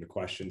asking the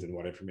questions and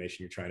what information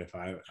you're trying to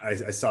find,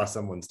 I saw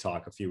someone's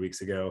talk a few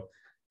weeks ago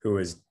who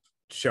was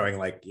showing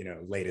like,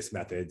 latest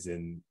methods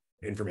in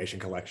information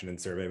collection and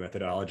survey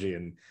methodology.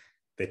 And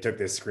they took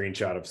this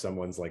screenshot of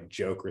someone's like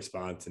joke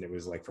response, and it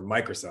was like from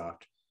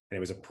Microsoft, and it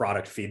was a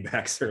product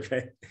feedback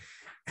survey.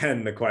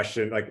 And the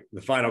question, like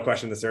the final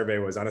question of the survey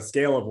was, on a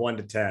scale of 1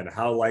 to 10,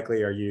 how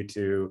likely are you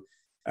to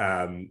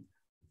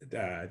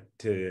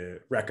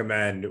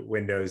recommend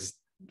Windows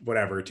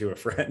whatever to a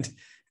friend?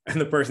 And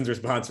the person's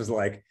response was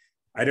like,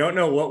 I don't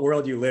know what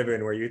world you live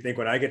in where you think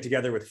when I get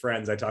together with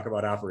friends, I talk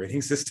about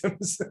operating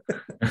systems.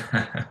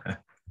 I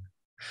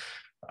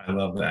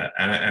love that.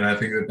 And I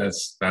think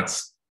that's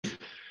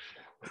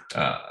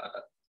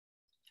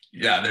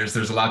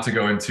there's a lot to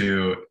go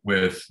into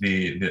with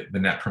the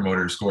net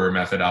promoter score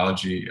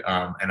methodology.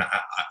 And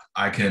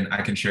I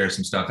can share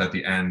some stuff at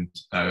the end,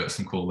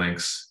 some cool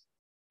links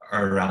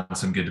around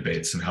some good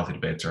debates, some healthy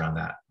debates around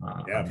that.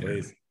 Yeah,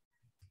 please.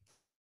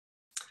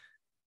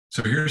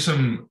 So here's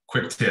some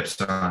quick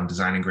tips on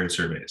designing great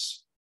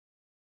surveys.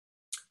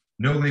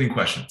 No leading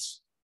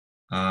questions.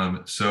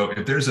 So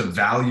if there's a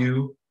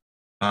value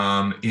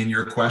in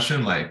your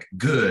question, like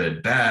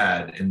good,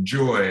 bad,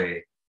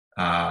 enjoy,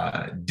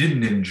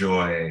 didn't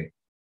enjoy,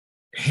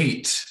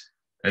 hate,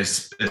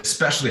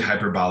 especially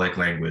hyperbolic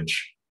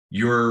language,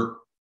 you're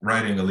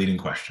writing a leading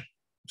question.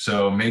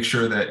 So make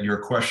sure that your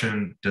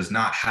question does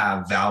not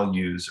have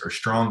values or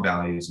strong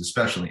values,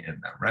 especially in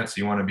them, right? So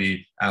you want to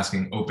be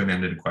asking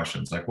open-ended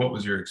questions like, what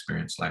was your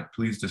experience like?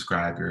 Please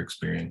describe your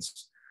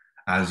experience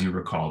as you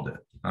recalled it.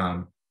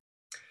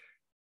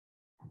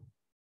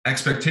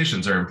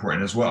 Expectations are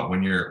important as well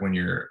when you're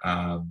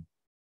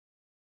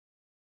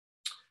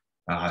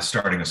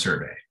starting a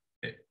survey.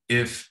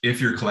 If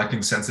you're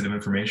collecting sensitive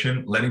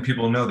information, letting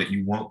people know that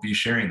you won't be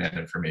sharing that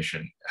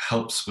information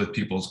helps with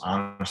people's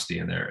honesty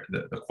and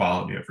the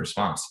quality of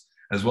response,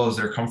 as well as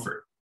their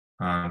comfort.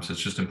 So it's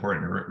just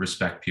important to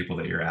respect people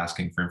that you're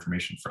asking for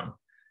information from.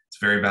 It's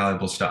very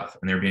valuable stuff,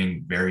 and they're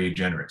being very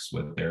generous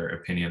with their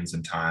opinions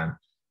and time.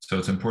 So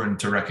it's important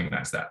to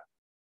recognize that.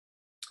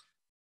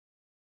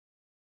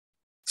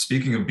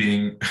 Speaking of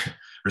being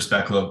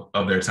respectful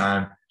of their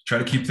time, try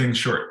to keep things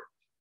short.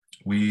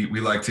 We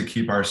like to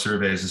keep our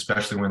surveys,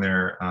 especially when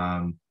they're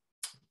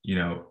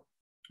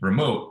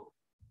remote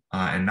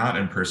and not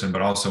in person,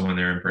 but also when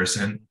they're in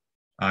person.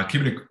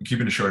 Keeping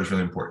it short is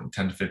really important.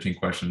 10 to 15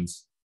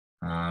 questions.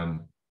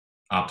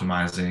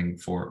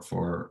 Optimizing for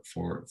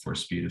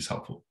speed is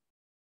helpful.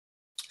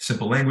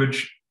 Simple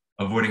language,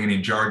 avoiding any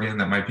jargon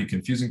that might be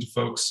confusing to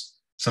folks.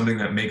 Something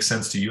that makes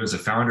sense to you as a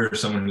founder or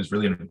someone who's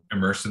really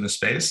immersed in the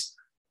space.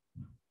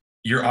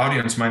 Your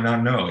audience might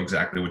not know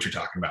exactly what you're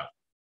talking about.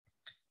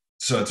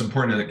 So it's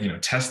important to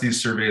test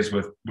these surveys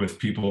with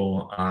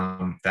people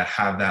that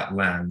have that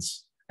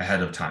lens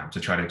ahead of time to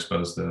try to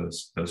expose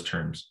those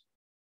terms.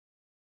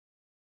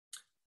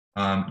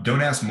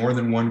 Don't ask more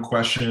than one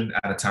question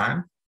at a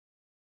time.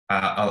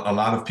 A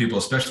lot of people,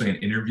 especially in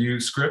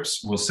interview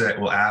scripts,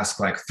 will ask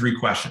like 3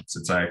 questions.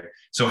 It's like,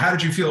 so how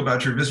did you feel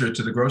about your visit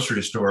to the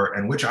grocery store,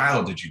 and which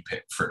aisle did you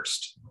pick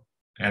first?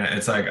 And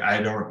it's like,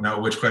 I don't know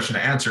which question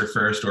to answer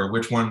first or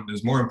which one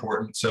is more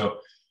important. So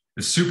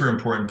it's super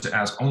important to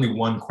ask only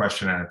one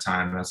question at a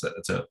time.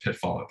 That's a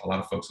pitfall a lot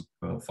of folks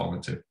fall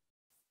into.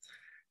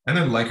 And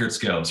then Likert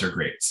scales are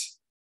great.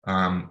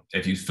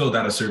 If you filled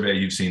out a survey,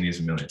 you've seen these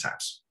a million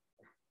times.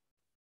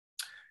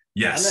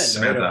 Yes,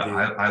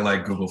 Samantha, I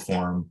like Google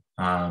Form.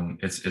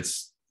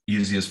 It's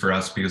easiest for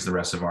us because the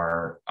rest of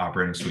our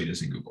operating suite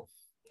is in Google.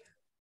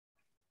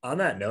 On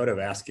that note of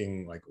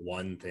asking like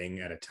one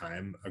thing at a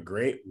time, a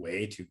great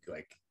way to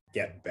like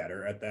get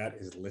better at that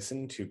is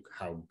listen to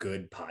how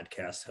good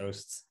podcast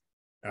hosts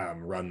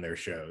run their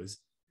shows.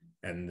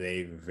 And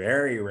they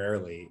very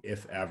rarely,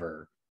 if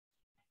ever,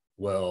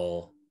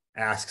 will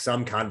ask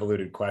some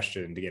convoluted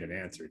question to get an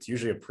answer. It's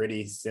usually a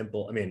pretty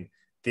simple, I mean,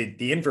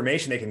 the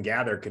information they can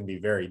gather can be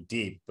very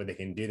deep, but they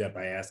can do that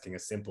by asking a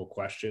simple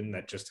question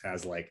that just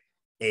has like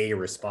a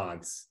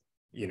response,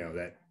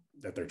 that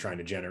they're trying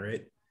to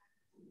generate.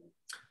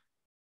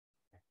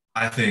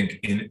 I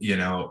think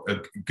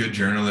good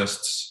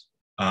journalists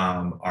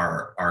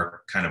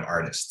are kind of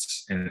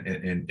artists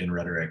in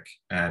rhetoric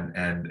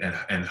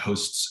and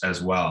hosts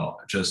as well.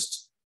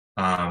 Just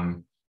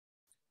can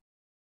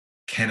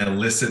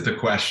elicit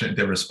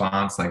the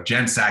response. Like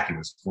Jen Psaki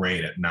was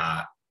great at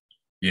not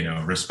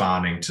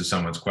responding to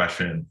someone's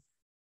question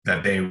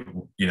that they,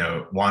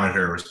 wanted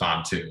her to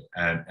respond to.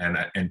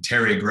 And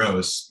Terry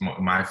Gross,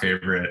 my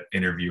favorite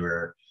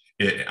interviewer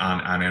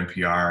on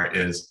NPR,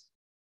 is,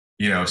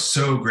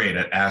 so great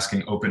at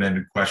asking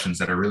open-ended questions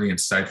that are really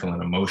insightful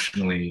and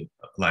emotionally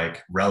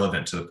like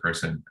relevant to the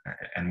person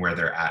and where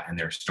they're at in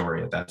their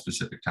story at that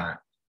specific time.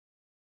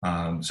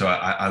 So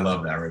I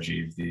love that,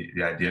 Rajiv,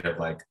 the idea of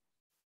like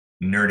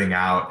nerding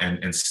out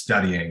and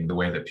studying the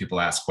way that people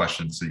ask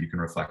questions so you can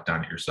reflect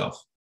on it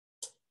yourself.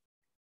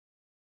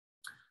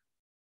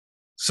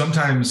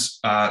 Sometimes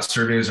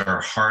surveys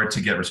are hard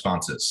to get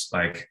responses.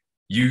 Like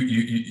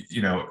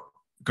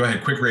go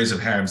ahead, quick raise of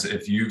hands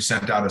if you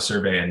sent out a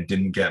survey and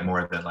didn't get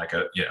more than like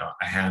a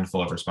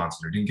handful of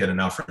responses, or didn't get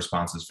enough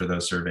responses for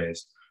those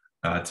surveys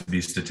to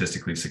be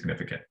statistically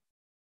significant.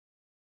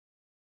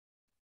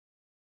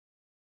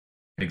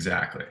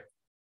 Exactly.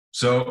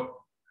 So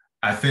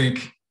I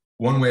think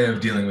one way of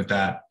dealing with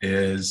that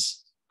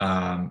is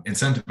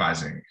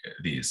incentivizing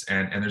these.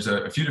 And there's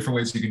a few different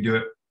ways you can do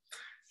it.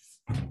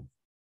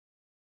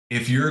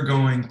 If you're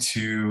going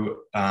to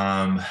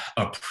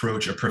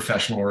approach a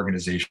professional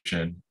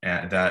organization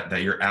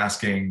that you're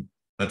asking,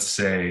 let's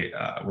say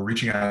we're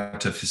reaching out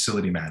to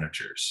facility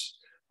managers.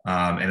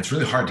 And it's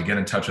really hard to get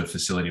in touch with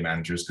facility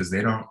managers because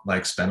they don't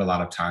like spend a lot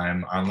of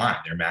time online.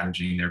 They're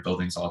managing their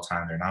buildings all the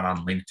time. They're not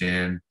on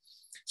LinkedIn.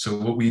 So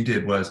what we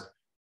did was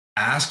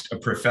asked a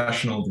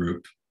professional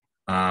group,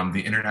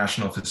 the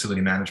International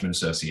Facility Management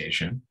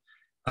Association,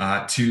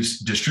 to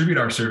distribute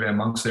our survey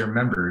amongst their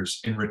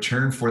members in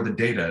return for the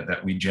data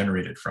that we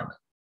generated from it.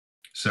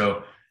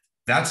 So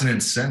that's an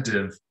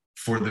incentive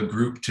for the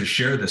group to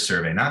share the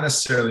survey, not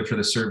necessarily for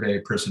the survey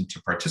person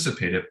to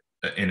participate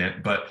in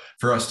it, but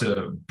for us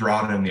to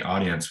broaden the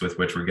audience with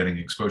which we're getting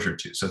exposure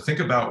to. So think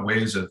about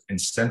ways of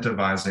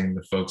incentivizing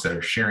the folks that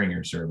are sharing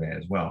your survey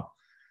as well.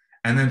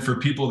 And then for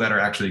people that are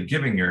actually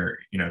giving your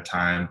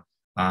time,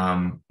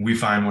 we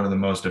find one of the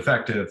most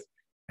effective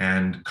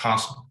and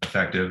cost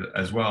effective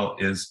as well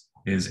is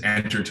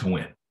enter to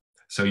win.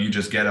 So you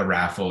just get a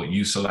raffle,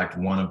 you select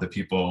one of the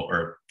people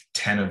or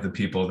 10 of the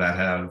people that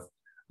have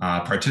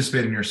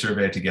participated in your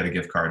survey to get a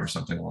gift card or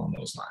something along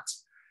those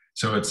lines.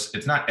 So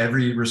it's not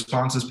every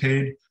response is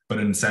paid, but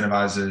it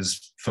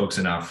incentivizes folks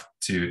enough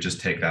to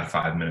just take that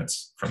 5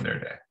 minutes from their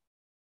day.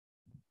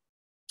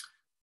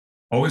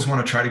 Always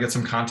want to try to get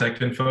some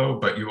contact info,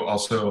 but you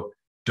also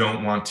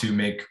don't want to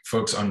make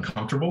folks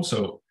uncomfortable.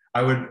 So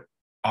I would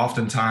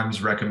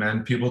oftentimes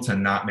recommend people to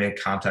not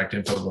make contact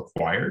info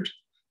required,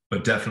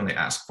 but definitely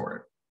ask for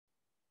it.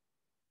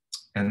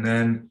 And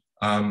then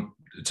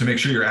to make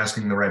sure you're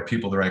asking the right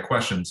people the right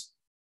questions,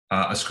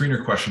 a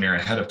screener questionnaire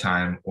ahead of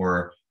time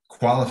or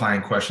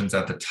qualifying questions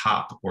at the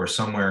top or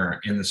somewhere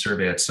in the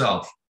survey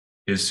itself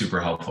is super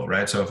helpful,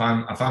 right? So if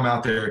I'm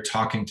out there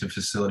talking to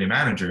facility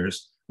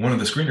managers, one of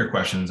the screener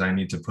questions I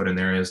need to put in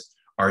there is,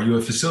 are you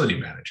a facility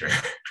manager?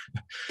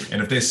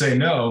 And if they say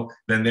no,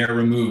 then they're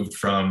removed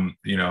from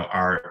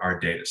our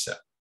data set.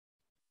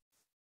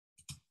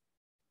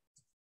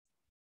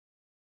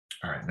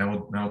 All right,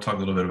 now we'll talk a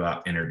little bit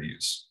about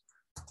interviews.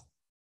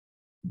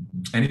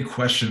 Any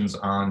questions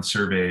on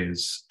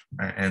surveys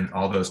and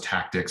all those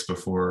tactics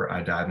before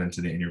I dive into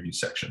the interview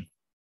section?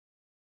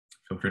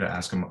 Feel free to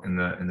ask them in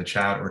the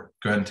chat, or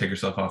go ahead and take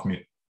yourself off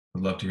mute.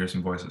 I'd love to hear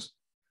some voices.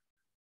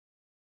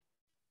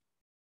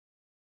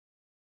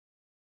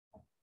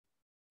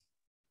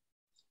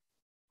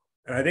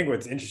 And I think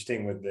what's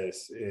interesting with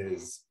this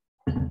is,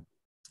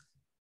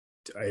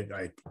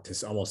 I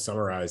just almost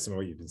summarize some of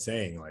what you've been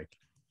saying, like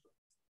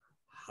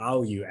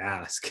how you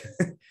ask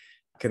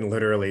can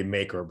literally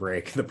make or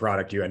break the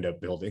product you end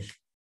up building.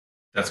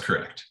 That's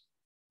correct.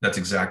 That's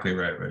exactly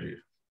right, Reggie.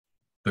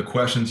 The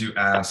questions you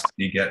ask,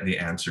 you get the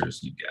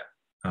answers you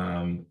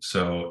get.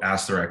 So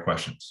ask the right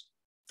questions.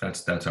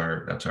 That's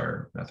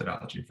our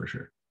methodology for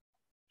sure.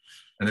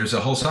 And there's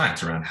a whole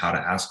science around how to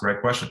ask the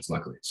right questions,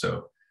 luckily.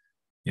 So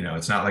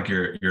it's not like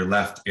you're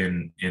left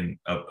in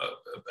a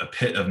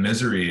pit of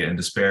misery and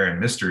despair and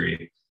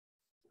mystery.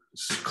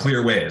 It's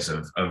clear ways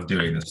of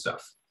doing this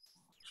stuff.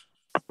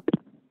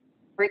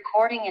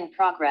 Recording in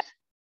progress.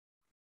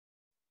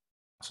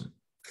 Awesome.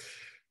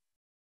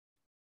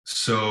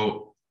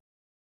 So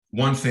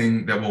one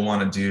thing that we'll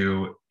want to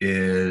do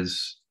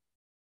is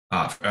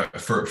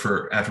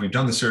for after we've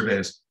done the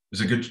surveys,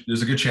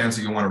 there's a good chance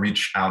that you'll want to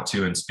reach out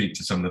to and speak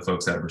to some of the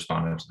folks that have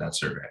responded to that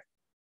survey.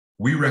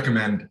 We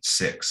recommend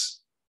 6.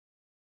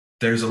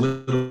 There's a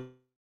little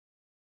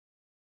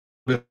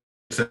bit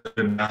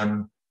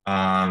done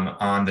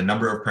on the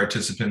number of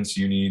participants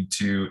you need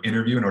to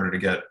interview in order to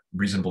get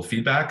reasonable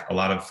feedback. A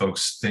lot of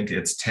folks think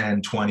it's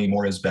 10, 20,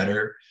 more is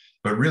better,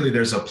 but really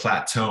there's a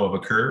plateau of a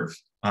curve.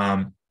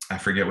 I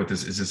forget what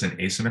this is. This an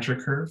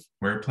asymmetric curve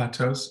where it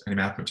plateaus? Any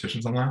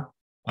mathematicians on that?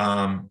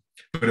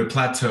 But it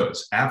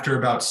plateaus. After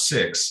about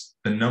 6,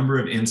 the number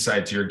of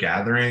insights you're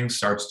gathering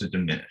starts to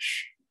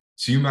diminish.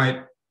 So you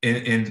might,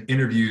 in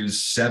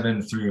interviews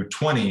 7 through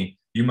 20,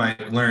 you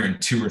might learn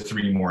 2 or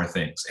 3 more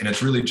things. And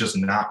it's really just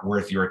not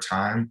worth your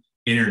time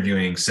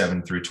interviewing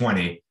 7 through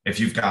 20 if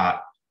you've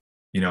got,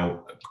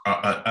 80%,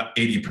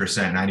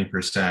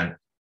 90%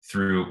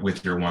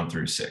 with your 1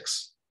 through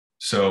 6.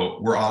 So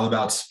we're all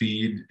about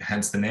speed,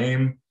 hence the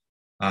name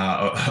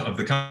of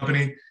the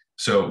company.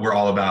 So we're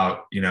all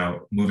about,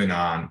 moving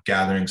on,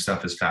 gathering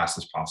stuff as fast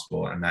as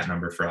possible. And that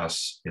number for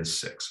us is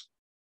 6.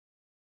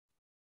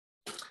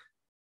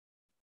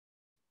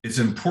 It's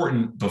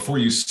important before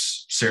you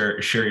share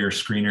your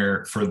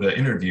screener for the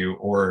interview,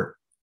 or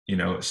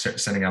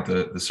sending out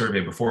the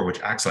survey before,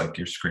 which acts like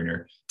your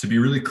screener, to be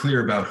really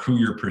clear about who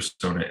your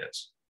persona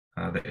is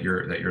that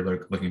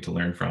you're looking to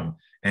learn from.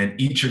 And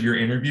each of your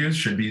interviews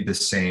should be the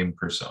same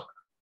persona.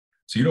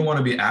 So you don't want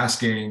to be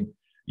asking,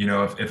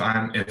 if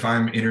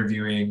I'm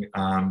interviewing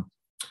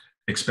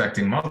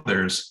expecting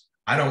mothers,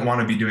 I don't want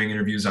to be doing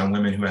interviews on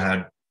women who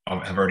have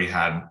already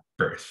had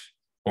birth,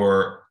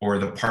 or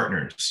the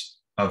partners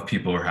of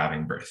people who are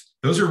having birth.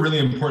 Those are really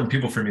important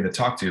people for me to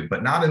talk to,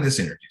 but not in this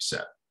interview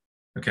set.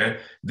 Okay.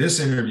 This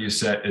interview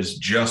set is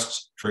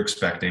just for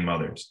expecting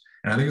mothers.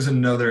 And I think it's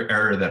another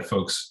error that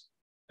folks,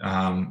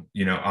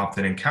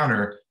 often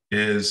encounter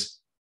is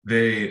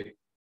they,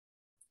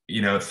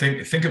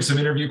 think of some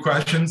interview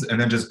questions and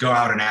then just go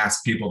out and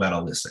ask people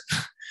that'll listen.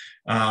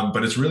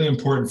 But it's really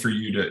important for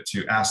you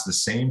to ask the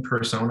same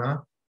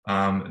persona,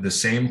 the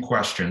same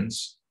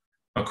questions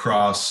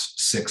across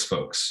 6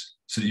 folks,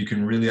 so that you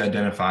can really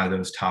identify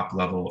those top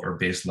level or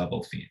base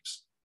level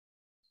themes.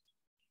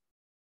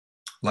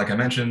 Like I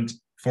mentioned,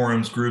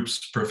 forums,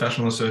 groups,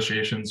 professional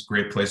associations,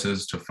 great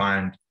places to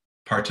find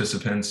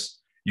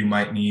participants. You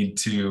might need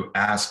to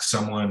ask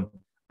someone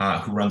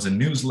who runs a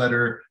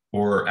newsletter,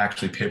 or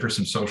actually pay for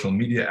some social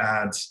media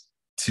ads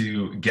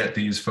to get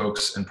these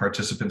folks and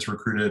participants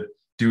recruited.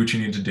 Do what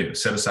you need to do.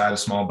 Set aside a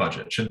small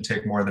budget. It shouldn't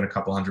take more than a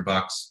couple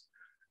 $100,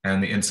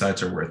 and the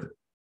insights are worth it.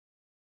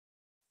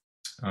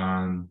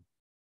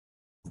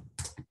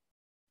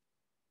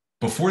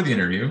 Before the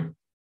interview,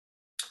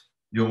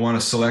 you'll want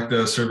to select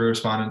the survey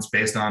respondents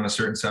based on a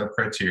certain set of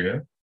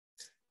criteria.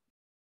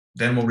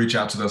 Then we'll reach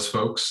out to those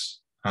folks.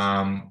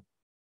 I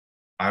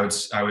would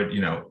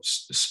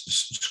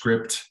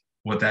script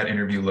what that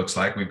interview looks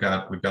like. We've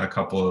got a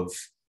couple of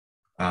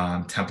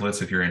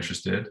templates if you're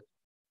interested.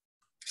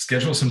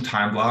 Schedule some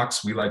time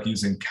blocks. We like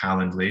using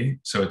Calendly,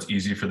 so it's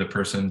easy for the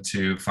person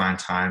to find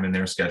time in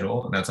their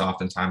schedule. And that's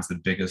oftentimes the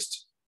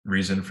biggest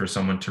reason for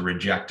someone to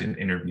reject an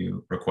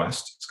interview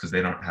request, is because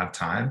they don't have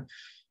time.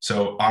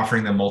 So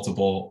offering them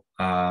multiple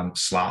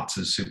slots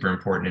is super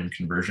important in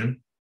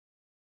conversion.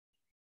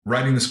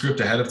 Writing the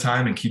script ahead of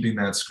time and keeping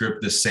that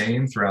script the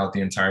same throughout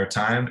the entire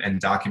time and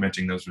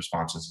documenting those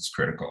responses is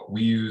critical.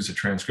 We use a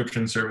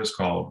transcription service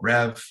called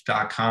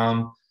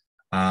rev.com.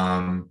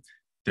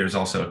 There's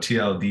also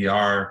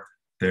TLDR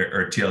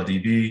or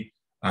TLDB,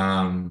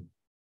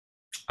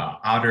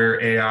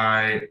 Otter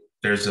AI.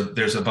 There's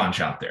a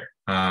bunch out there.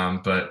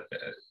 And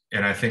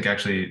I think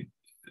actually,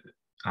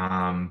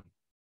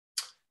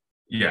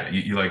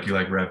 you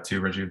like Rev too,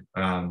 Reggie.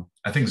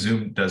 I think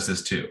Zoom does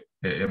this too.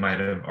 It might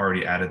have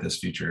already added this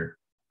feature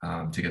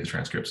to get the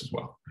transcripts as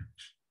well.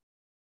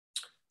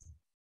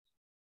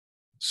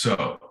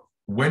 So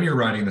when you're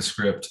writing the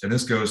script, and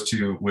this goes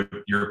to what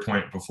your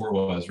point before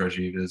was,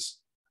 Reggie, is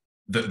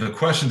the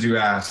questions you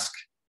ask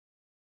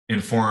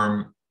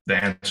inform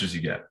the answers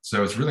you get.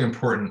 So it's really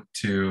important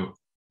to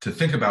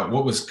think about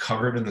what was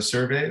covered in the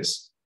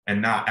surveys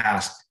and not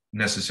ask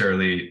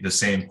necessarily the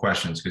same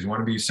questions, because you want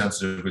to be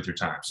sensitive with your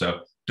time. So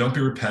don't be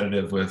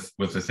repetitive with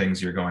the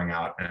things you're going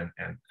out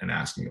and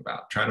asking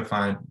about. Try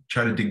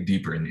to dig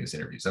deeper in these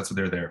interviews. That's what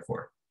they're there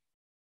for.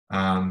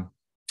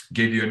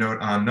 Gave you a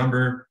note on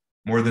number.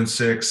 More than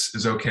 6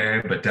 is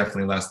okay, but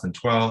definitely less than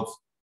 12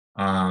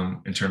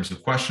 in terms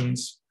of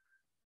questions.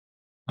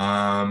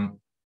 Don't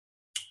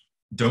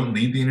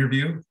lead the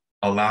interview.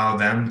 Allow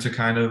them to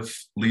kind of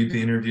lead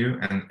the interview.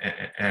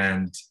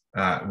 And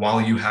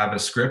while you have a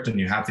script and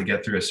you have to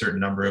get through a certain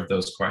number of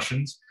those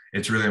questions,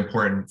 it's really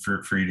important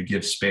for you to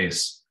give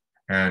space.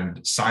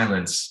 And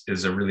silence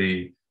is a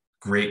really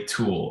great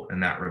tool in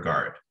that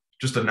regard.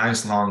 Just a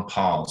nice long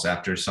pause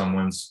after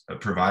someone's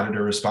provided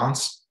a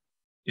response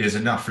is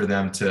enough for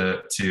them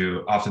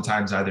to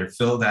oftentimes either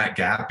fill that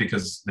gap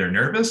because they're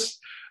nervous,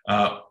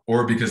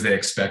 or because they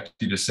expect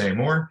you to say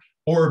more,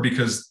 or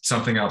because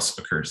something else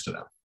occurs to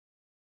them.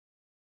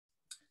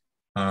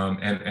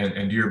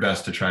 And do your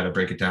best to try to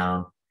break it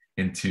down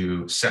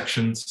into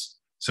sections.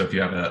 So if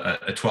you have a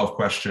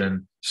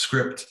 12-question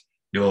script,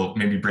 you'll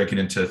maybe break it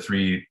into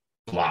 3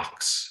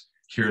 blocks.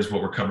 Here's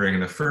what we're covering in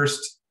the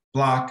first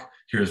block,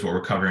 here's what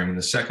we're covering in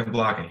the second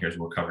block, and here's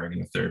what we're covering in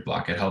the third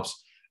block. It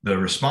helps the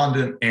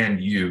respondent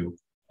and you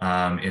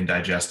in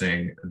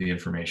digesting the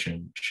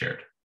information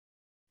shared.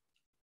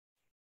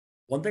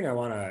 One thing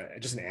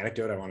just an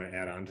anecdote I want to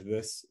add on to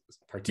this.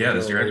 Yeah,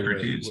 that's your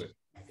expertise.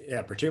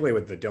 Particularly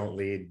with the don't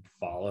lead,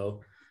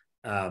 follow.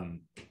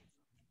 And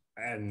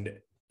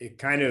it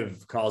kind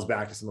of calls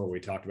back to some of what we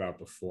talked about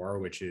before,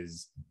 which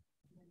is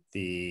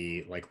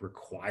the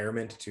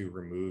requirement to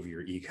remove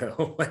your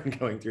ego when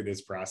going through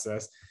this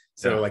process.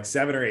 So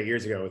 7 or 8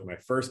 years ago with my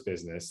first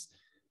business,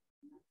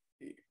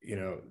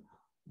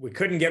 we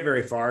couldn't get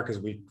very far because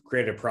we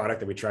created a product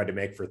that we tried to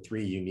make for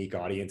 3 unique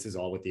audiences,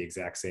 all with the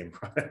exact same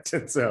product.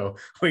 And so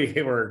we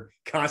were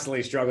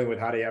constantly struggling with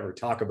how to ever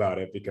talk about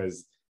it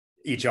because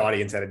each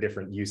audience had a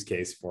different use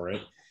case for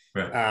it.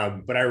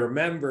 Right. But I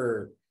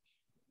remember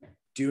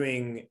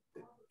doing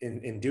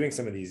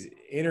some of these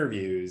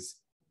interviews,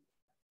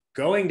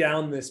 going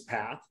down this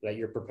path that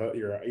you're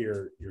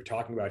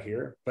talking about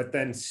here, but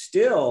then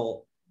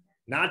still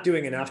not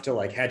doing enough to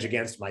like hedge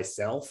against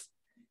myself.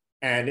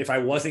 And if I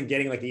wasn't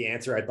getting like the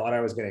answer I thought I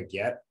was going to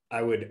get,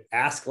 I would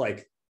ask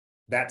like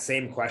that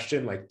same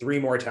question like 3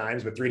 more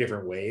times, but 3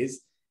 different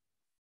ways.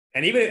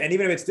 And even if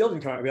it still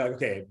didn't come out, I'd be like,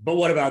 okay, but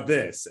what about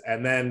this?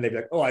 And then they'd be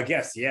like, oh, I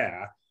guess,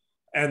 yeah.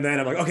 And then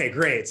I'm like, okay,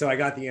 great. So I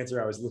got the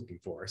answer I was looking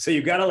for. So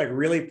you've got to like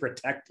really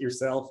protect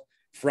yourself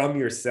from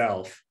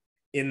yourself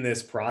in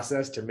this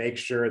process to make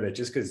sure that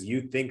just because you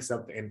think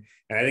something,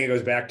 and I think it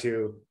goes back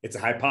to, it's a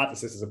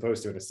hypothesis as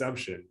opposed to an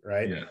assumption,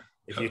 right? Yeah.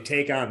 If you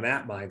take on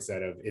that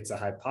mindset of it's a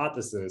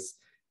hypothesis,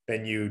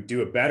 then you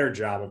do a better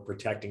job of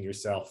protecting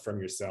yourself from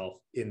yourself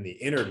in the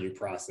interview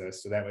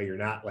process. So that way you're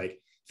not like,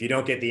 if you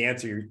don't get the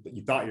answer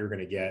you thought you were going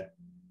to get,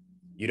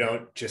 you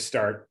don't just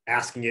start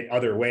asking it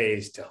other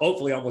ways to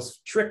hopefully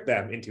almost trick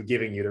them into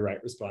giving you the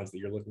right response that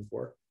you're looking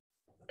for.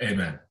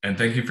 Amen. And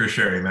thank you for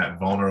sharing that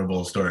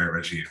vulnerable story,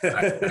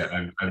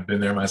 Rajiv. I've been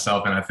there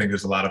myself, and I think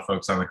there's a lot of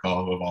folks on the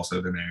call who have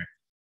also been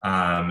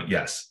there.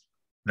 Yes,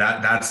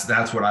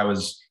 that's what I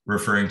was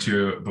referring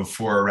to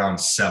before around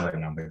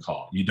selling on the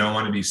call. You don't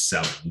want to be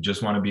selling. You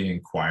just want to be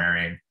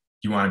inquiring.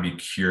 You want to be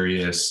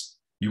curious.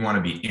 You want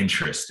to be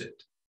interested.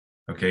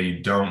 Okay. You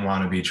don't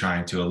want to be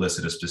trying to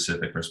elicit a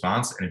specific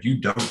response. And if you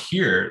don't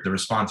hear the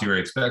response you were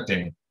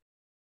expecting,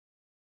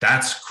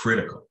 that's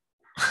critical.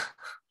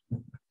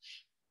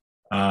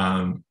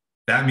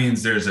 That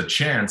means there's a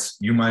chance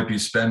you might be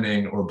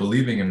spending or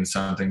believing in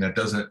something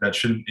that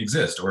shouldn't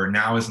exist, or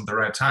now isn't the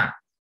right time.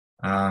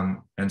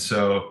 And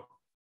so,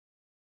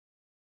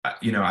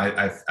 you know,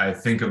 I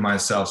think of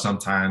myself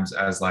sometimes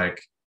as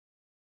like,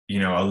 you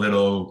know, a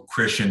little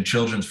Christian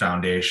children's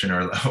foundation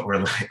or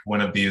like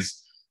one of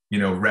these, you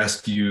know,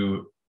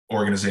 rescue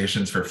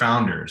organizations for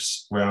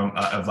founders where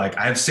I'm like,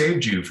 I've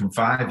saved you from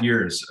 5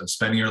 years of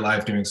spending your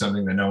life doing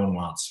something that no one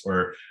wants,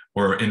 or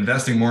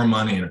investing more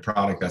money in a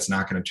product that's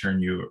not going to turn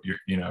you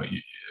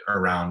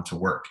around to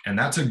work. And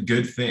that's a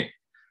good thing.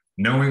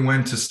 Knowing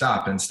when to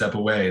stop and step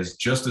away is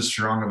just as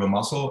strong of a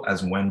muscle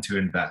as when to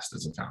invest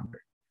as a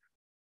founder.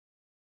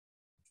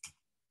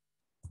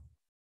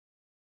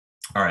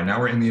 All right, now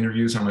we're in the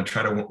interviews. I'm going to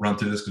try to run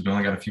through this because we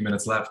only got a few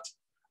minutes left.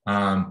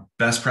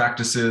 Best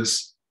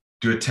practices: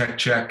 do a tech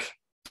check.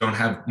 Don't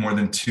have more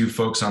than 2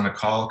 folks on the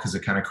call because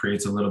it kind of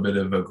creates a little bit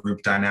of a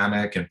group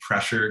dynamic and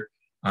pressure.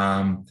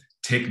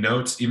 Take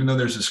notes. Even though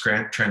there's a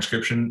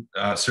transcription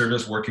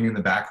service working in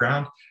the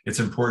background, it's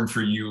important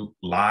for you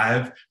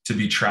live to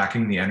be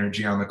tracking the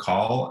energy on the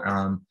call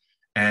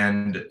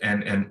and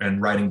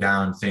writing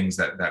down things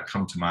that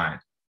come to mind.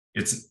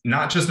 It's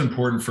not just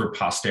important for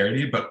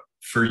posterity, but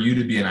for you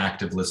to be an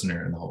active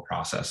listener in the whole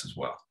process as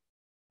well.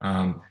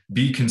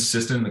 Be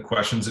consistent in the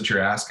questions that you're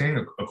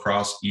asking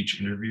across each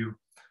interview.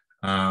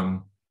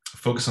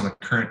 Focus on the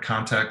current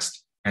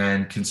context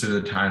and consider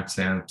the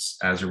timestamps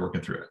as you're working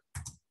through it.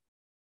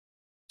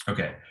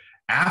 Okay,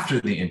 after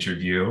the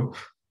interview,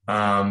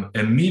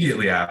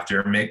 immediately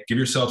after, give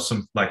yourself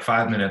some like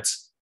 5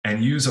 minutes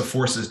and use a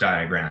forces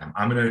diagram.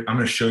 I'm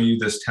gonna show you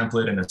this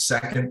template in a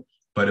second,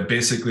 but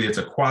it's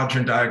a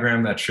quadrant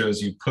diagram that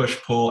shows you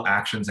push, pull,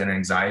 actions, and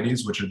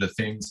anxieties, which are the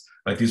things,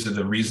 like these are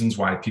the reasons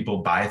why people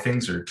buy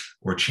things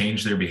or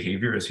change their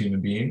behavior as human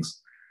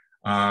beings.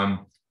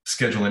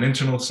 Schedule an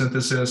internal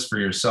synthesis for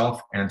yourself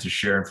and to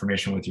share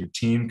information with your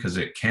team, because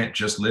it can't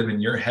just live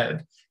in your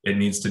head. It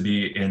needs to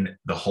be in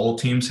the whole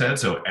team's head,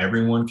 so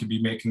everyone can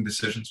be making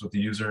decisions with the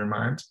user in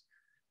mind.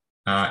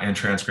 And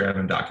transcribe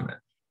and document.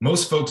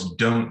 Most folks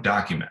don't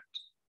document.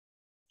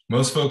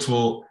 Most folks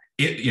will,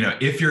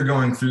 if you're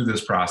going through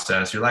this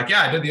process, you're like,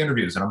 yeah, I did the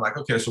interviews. And I'm like,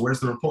 okay, so where's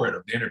the report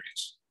of the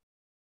interviews?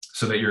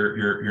 So that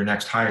your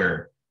next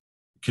hire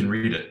can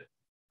read it,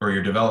 or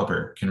your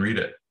developer can read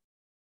it,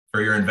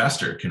 or your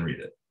investor can read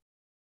it,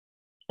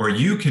 or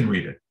you can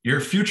read it.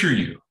 Your future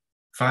you,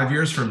 5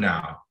 years from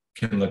now,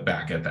 can look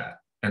back at that.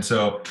 And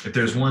so if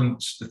there's one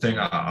thing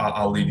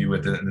I'll leave you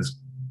with in this,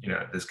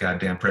 this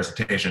goddamn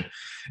presentation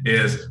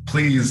is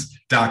please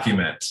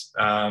document.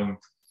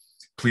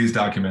 Please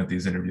document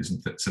these interviews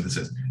and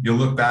synthesis. You'll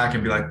look back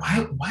and be like,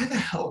 why the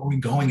hell are we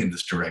going in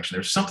this direction?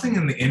 There's something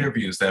in the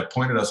interviews that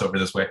pointed us over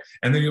this way.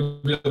 And then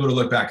you'll be able to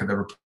look back at the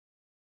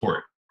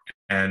report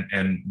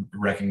and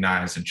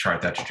recognize and chart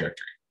that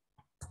trajectory.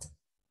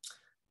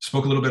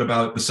 Spoke a little bit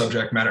about the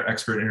subject matter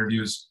expert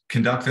interviews.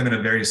 Conduct them in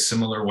a very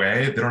similar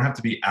way. They don't have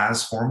to be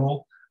as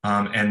formal.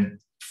 And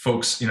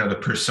folks, the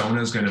persona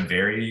is going to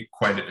vary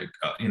quite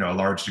a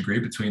large degree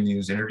between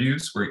these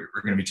interviews. We're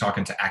going to be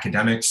talking to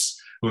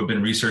academics who have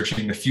been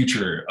researching the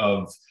future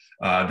of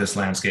this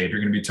landscape. You're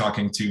going to be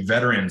talking to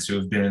veterans who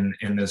have been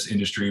in this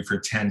industry for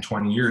 10,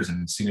 20 years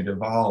and seen it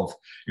evolve.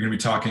 You're going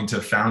to be talking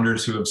to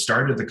founders who have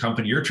started the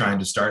company you're trying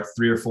to start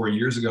 3 or 4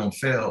 years ago and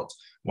failed.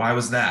 Why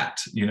was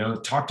that?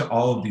 Talk to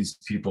all of these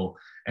people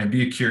and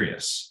be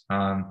curious.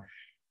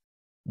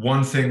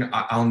 One thing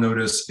I'll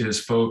notice is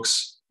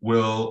folks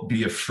will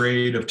be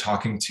afraid of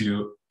talking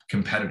to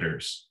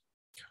competitors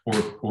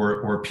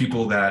or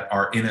people that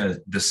are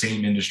in the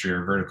same industry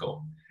or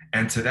vertical.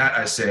 And to that,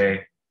 I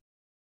say,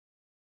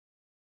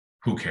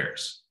 who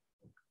cares?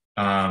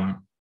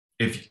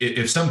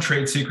 If some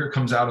trade secret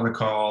comes out on the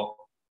call,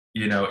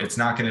 it's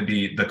not going to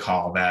be the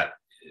call that,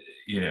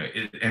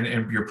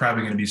 and you're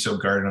probably going to be so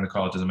guarded on the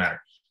call, it doesn't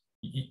matter.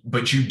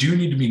 But you do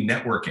need to be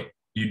networking.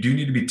 You do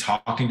need to be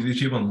talking to these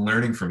people and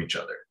learning from each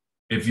other.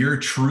 If you're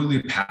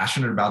truly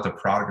passionate about the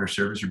product or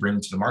service you're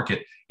bringing to the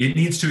market, it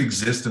needs to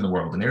exist in the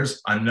world. And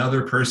there's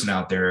another person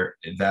out there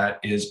that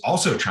is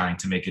also trying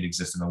to make it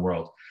exist in the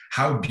world.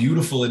 How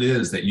beautiful it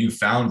is that you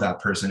found that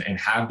person and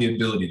have the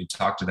ability to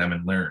talk to them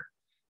and learn.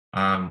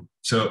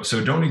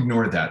 So don't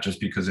ignore that just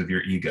because of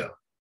your ego.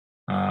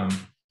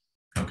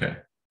 Okay.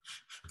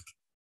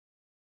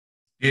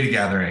 Data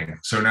gathering.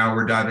 So now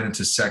we're diving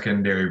into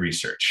secondary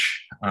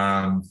research.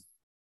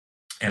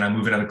 And I'm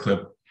moving at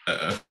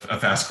a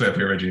fast clip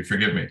here, Reggie,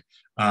 forgive me.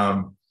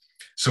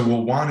 So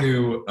we'll want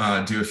to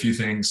do a few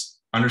things: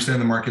 understand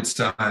the market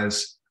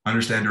size,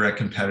 understand direct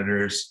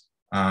competitors,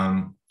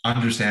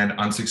 understand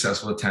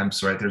unsuccessful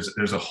attempts, right?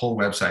 There's a whole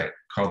website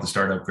called the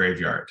Startup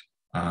Graveyard.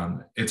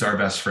 It's our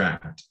best friend.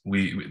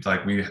 We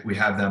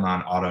have them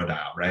on auto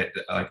dial, right?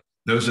 Like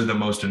those are the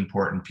most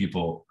important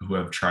people who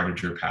have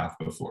charted your path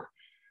before.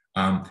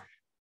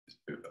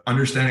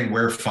 Understanding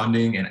where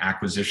funding and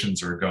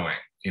acquisitions are going.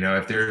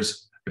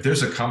 If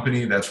there's a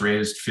company that's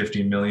raised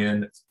 50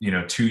 million,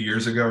 2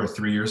 years ago or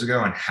 3 years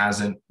ago and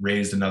hasn't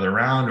raised another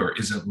round or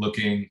isn't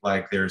looking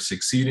like they're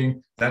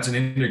succeeding, that's an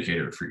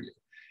indicator for you.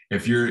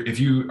 If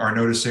you are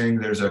noticing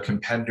there's a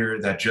competitor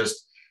that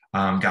just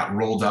got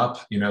rolled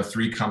up,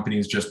 3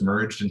 companies just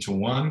merged into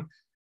one,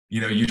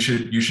 you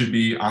should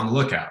be on the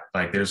lookout.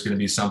 Like there's going to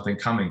be something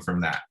coming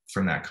from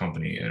that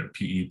company, a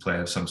PE play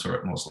of some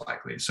sort, most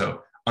likely.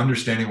 So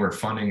understanding where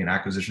funding and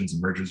acquisitions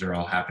and mergers are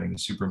all happening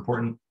is super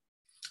important.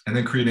 And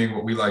then creating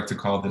what we like to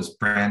call this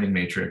branding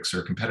matrix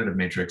or competitive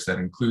matrix that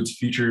includes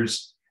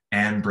features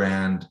and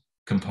brand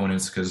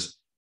components, because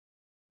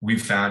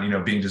we've found,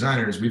 being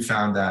designers, we've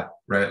found that,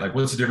 right? Like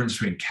what's the difference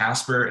between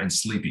Casper and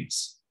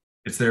Sleepy's?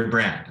 It's their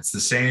brand. It's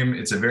the same.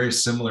 It's a very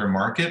similar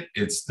market.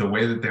 It's the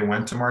way that they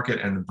went to market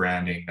and the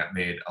branding that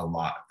made a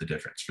lot of the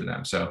difference for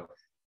them. So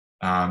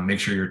make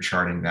sure you're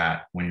charting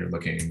that when you're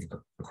looking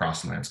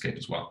across the landscape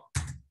as well.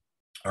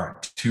 All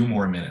right, 2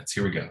 more minutes.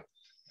 Here we go.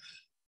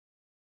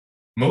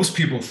 Most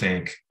people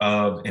think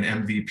of an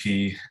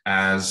MVP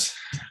as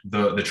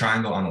the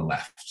triangle on the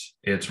left.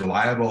 It's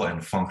reliable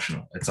and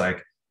functional. It's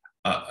like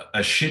a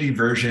shitty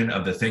version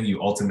of the thing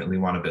you ultimately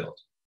want to build.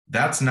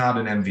 That's not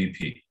an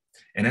MVP.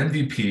 An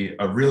MVP,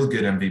 a real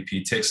good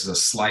MVP, takes a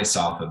slice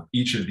off of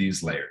each of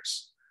these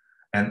layers.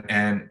 And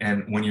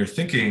when you're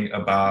thinking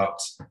about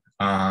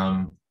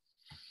a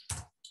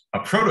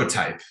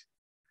prototype,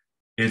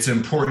 it's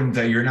important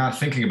that you're not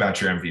thinking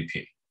about your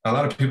MVP. A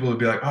lot of people would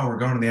be like, oh, we're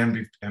going to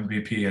the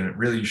MVP, and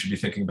really you should be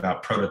thinking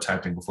about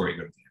prototyping before you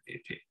go to the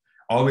MVP.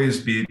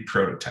 Always be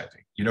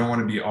prototyping. You don't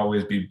want to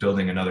always be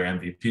building another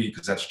MVP,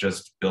 because that's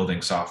just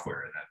building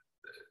software, and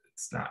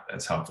it's not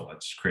as helpful.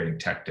 It's creating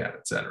tech debt,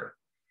 et cetera.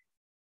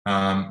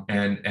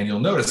 And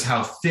you'll notice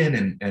how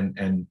thin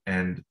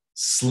and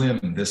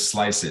slim this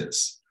slice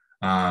is.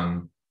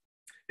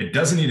 It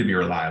doesn't need to be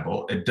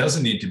reliable. It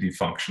doesn't need to be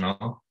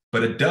functional,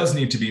 but it does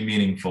need to be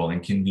meaningful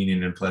and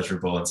convenient and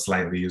pleasurable and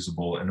slightly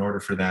usable in order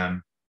for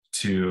them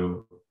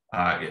to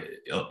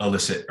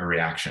elicit a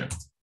reaction.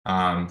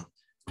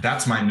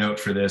 That's my note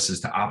for this, is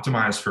to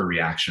optimize for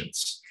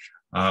reactions.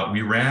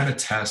 We ran a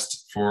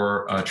test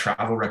for a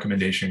travel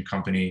recommendation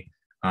company,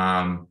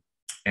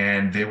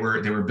 and they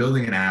were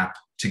building an app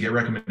to get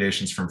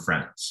recommendations from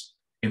friends.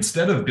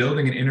 Instead of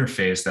building an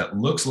interface that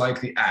looks like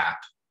the app,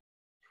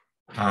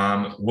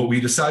 what we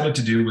decided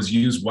to do was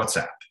use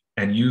WhatsApp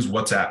and use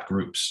WhatsApp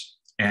groups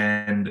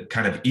and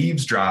kind of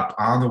eavesdrop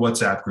on the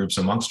WhatsApp groups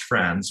amongst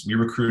friends. We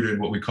recruited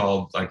what we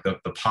called like the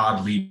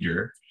pod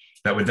leader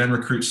that would then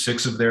recruit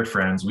 6 of their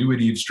friends. We would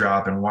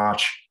eavesdrop and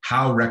watch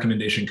how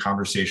recommendation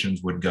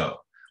conversations would go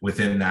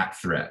within that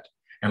thread.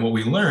 And what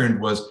we learned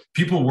was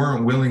people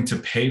weren't willing to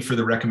pay for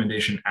the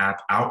recommendation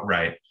app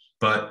outright,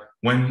 but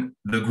when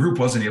the group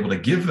wasn't able to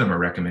give them a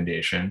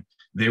recommendation,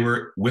 they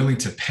were willing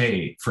to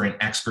pay for an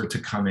expert to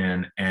come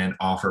in and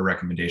offer a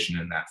recommendation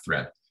in that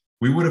thread.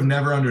 We would have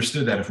never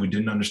understood that if we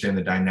didn't understand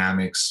the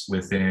dynamics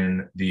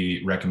within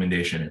the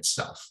recommendation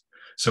itself.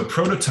 So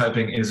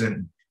prototyping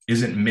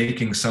isn't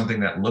making something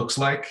that looks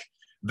like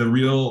the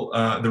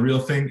real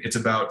thing. It's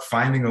about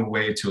finding a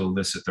way to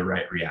elicit the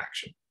right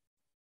reaction.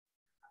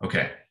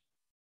 Okay.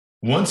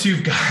 Once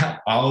you've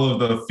got all of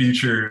the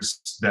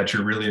features that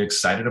you're really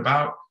excited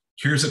about,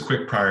 here's a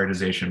quick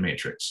prioritization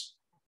matrix.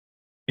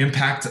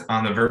 Impact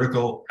on the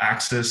vertical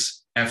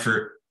axis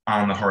effort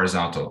on the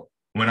horizontal.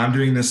 When I'm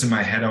doing this in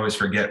my head, I always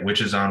forget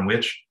which is on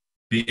which.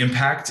 The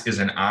impact is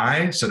an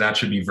I, so that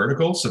should be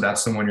vertical. So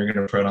that's the one you're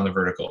going to put on the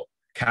vertical.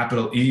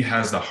 Capital E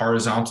has the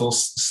horizontal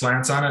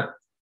slants on it.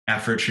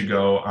 Effort should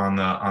go on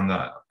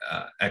the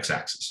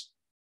x-axis.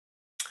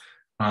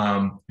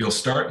 You'll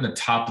start in the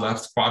top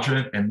left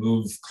quadrant and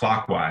move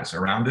clockwise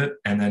around it,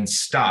 and then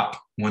stop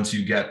once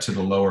you get to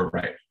the lower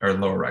right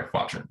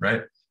quadrant,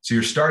 right? So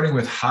you're starting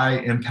with high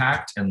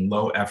impact and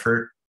low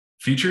effort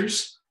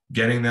features,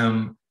 getting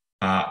them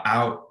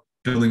out,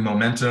 building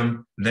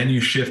momentum. Then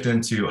you shift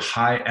into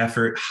high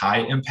effort, high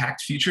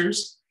impact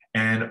features.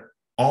 And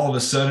all of a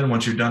sudden,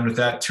 once you're done with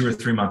that, 2 or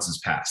 3 months has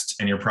passed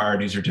and your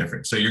priorities are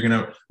different. So you're going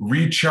to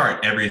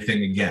rechart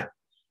everything again.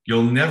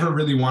 You'll never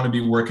really want to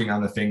be working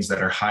on the things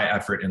that are high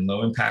effort and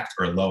low impact,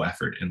 or low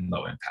effort and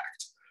low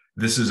impact.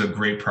 This is a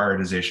great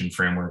prioritization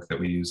framework that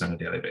we use on a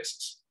daily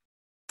basis.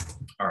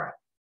 All right.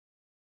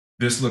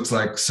 This looks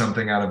like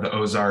something out of the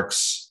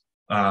Ozarks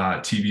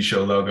TV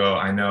show logo.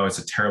 I know it's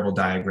a terrible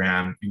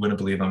diagram. You wouldn't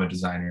believe I'm a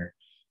designer,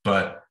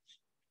 but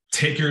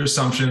take your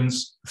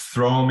assumptions,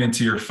 throw them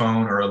into your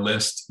phone or a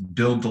list,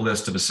 build the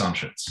list of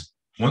assumptions.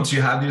 Once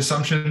you have the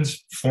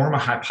assumptions, form a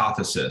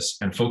hypothesis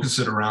and focus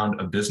it around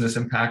a business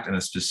impact and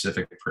a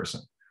specific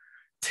person.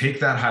 Take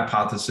that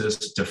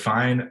hypothesis,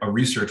 define a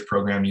research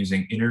program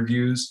using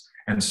interviews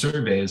and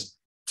surveys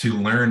to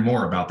learn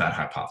more about that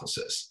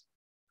hypothesis.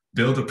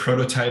 Build a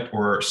prototype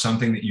or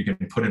something that you can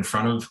put in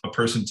front of a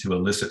person to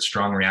elicit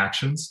strong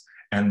reactions,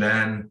 and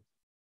then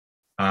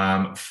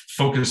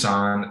focus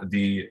on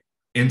the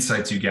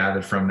insights you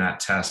gathered from that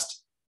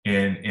test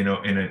in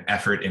an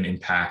effort and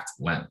impact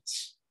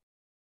lens.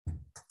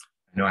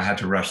 I know I had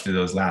to rush through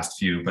those last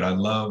few, but I'd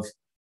love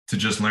to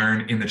just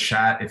learn in the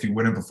chat, if you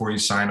wouldn't, before you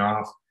sign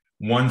off,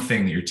 one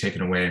thing that you're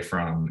taking away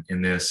from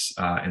in this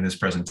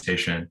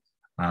presentation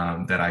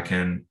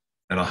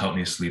that'll help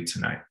me sleep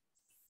tonight.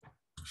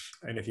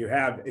 And if you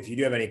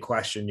do have any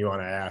question you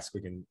want to ask,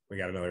 we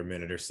got another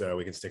minute or so.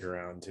 We can stick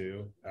around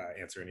to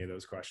answer any of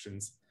those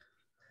questions.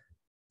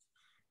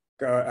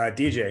 Go,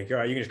 DJ.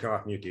 Go. You can just come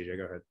off mute, DJ.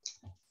 Go ahead.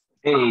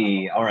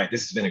 Hey, all right.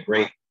 This has been a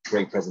great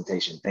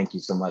presentation. Thank you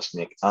so much,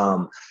 Nick.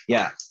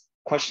 Yeah.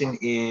 Question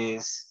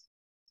is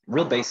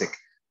real basic.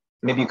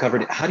 Maybe you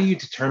covered it. How do you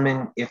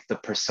determine if the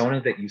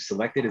persona that you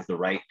selected is the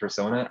right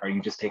persona? Are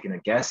you just taking a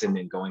guess and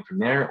then going from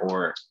there,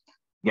 or?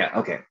 Yeah.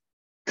 Okay.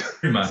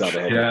 Pretty much.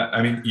 Yeah.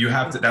 I mean, you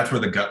have to, that's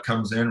where the gut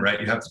comes in, right?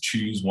 You have to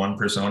choose one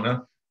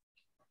persona.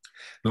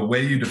 The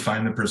way you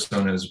define the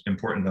persona is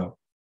important though.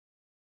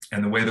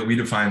 And the way that we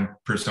define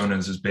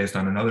personas is based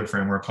on another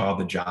framework called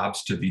the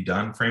Jobs to Be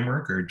Done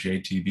framework, or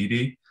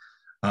JTBD,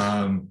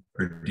 or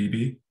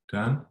DB,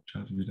 done?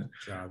 Jobs to Be Done.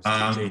 Jobs to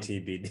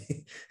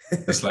JTBD.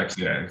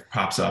 Dyslexia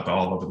pops up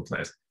all over the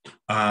place.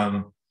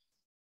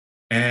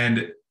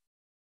 And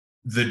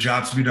the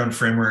Jobs to Be Done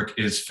framework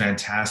is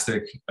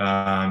fantastic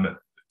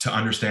to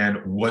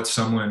understand what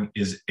someone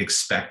is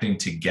expecting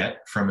to get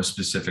from a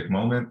specific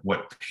moment,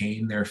 what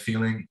pain they're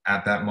feeling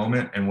at that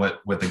moment, and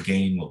what the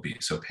gain will be.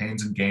 So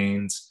pains and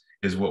gains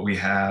is what we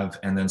have,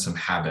 and then some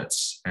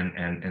habits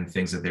and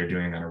things that they're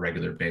doing on a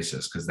regular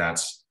basis, because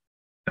that's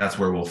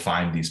where we'll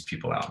find these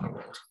people out in the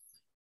world.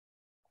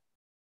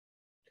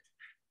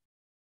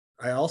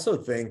 I also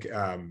think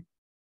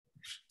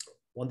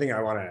one thing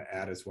I want to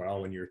add as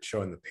well, when you're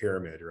showing the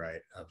pyramid,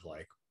 right, of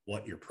like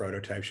what your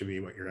prototype should be,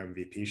 what your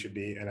MVP should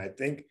be. And I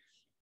think,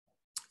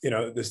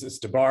 this is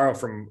to borrow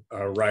from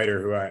a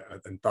writer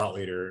and thought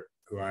leader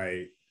who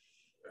I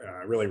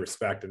really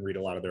respect and read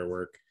a lot of their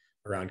work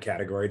around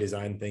category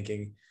design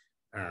thinking,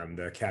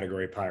 the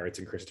Category Pirates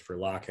and Christopher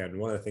Lochhead. And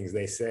one of the things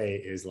they say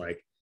is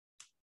like,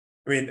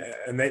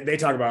 and they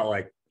talk about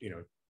like,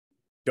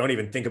 don't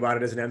even think about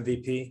it as an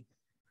MVP,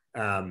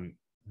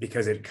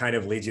 because it kind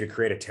of leads you to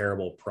create a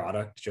terrible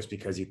product just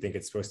because you think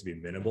it's supposed to be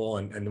minimal.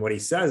 And what he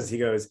says, he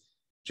goes,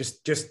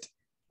 just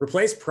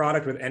replace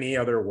product with any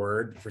other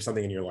word for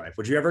something in your life.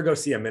 Would you ever go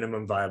see a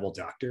minimum viable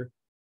doctor?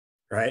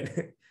 Right?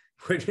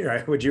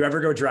 Would you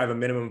ever go drive a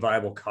minimum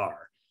viable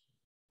car?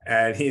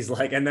 And he's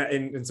like,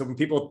 and so when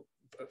people,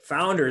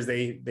 founders,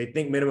 they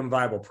think minimum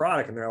viable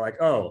product, and they're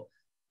like, oh,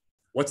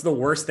 what's the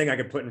worst thing I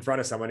could put in front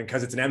of someone? And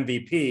because it's an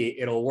MVP,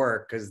 it'll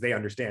work because they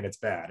understand it's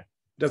bad. It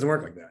doesn't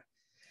work like that.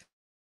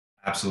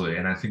 Absolutely.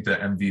 And I think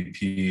that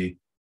MVP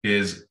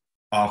is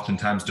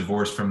oftentimes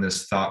divorced from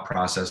this thought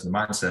process and the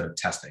mindset of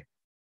testing.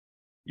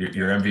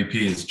 Your MVP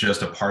is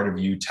just a part of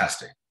you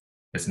testing.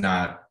 It's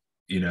not,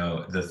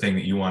 the thing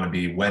that you want to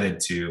be wedded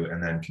to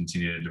and then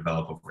continue to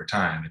develop over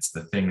time. It's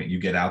the thing that you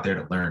get out there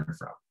to learn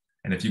from.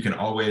 And if you can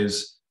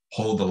always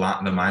hold the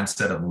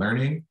mindset of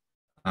learning,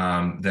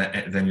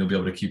 then you'll be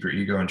able to keep your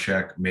ego in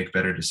check, make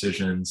better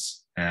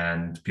decisions,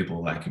 and people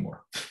will like you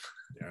more.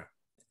 Yeah.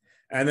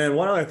 And then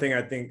one other thing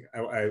I think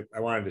I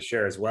wanted to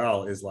share as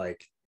well is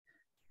like,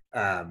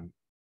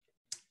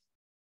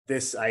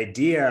 this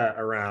idea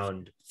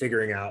around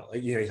figuring out,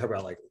 you talk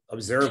about like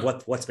observe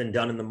what's been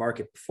done in the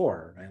market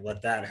before, right?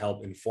 Let that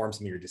help inform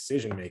some of your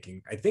decision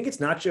making. I think it's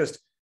not just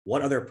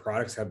what other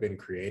products have been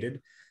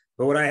created,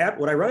 But what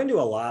I run into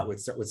a lot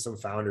with some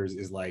founders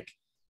is like,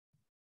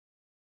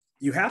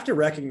 you have to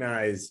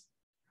recognize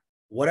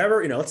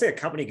whatever, let's say a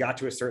company got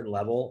to a certain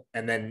level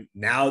and then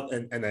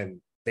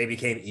then they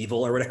became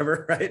evil or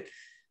whatever, right?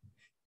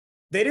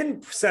 They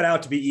didn't set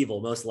out to be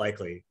evil, most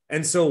likely.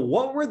 And so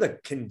what were the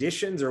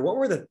conditions, or what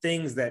were the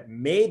things that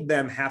made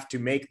them have to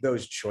make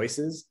those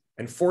choices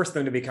and force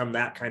them to become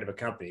that kind of a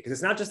company? Because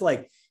it's not just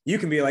like, you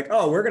can be like,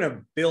 oh, we're going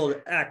to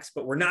build X,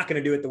 but we're not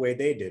going to do it the way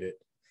they did it.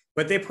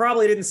 But they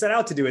probably didn't set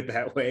out to do it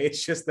that way.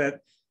 It's just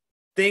that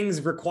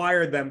things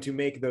required them to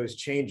make those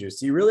changes.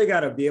 So you really got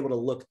to be able to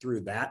look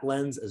through that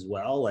lens as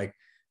well. Like,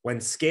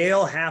 when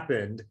scale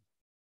happened,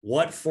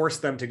 what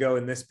forced them to go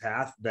in this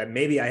path that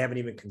maybe I haven't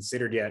even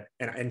considered yet?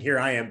 And here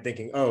I am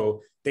thinking, oh,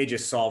 they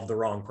just solved the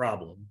wrong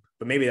problem,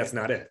 but maybe that's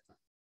not it.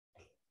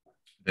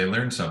 They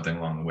learned something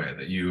along the way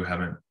that you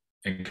haven't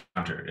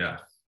encountered. Yeah.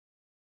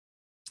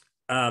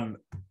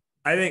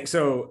 I think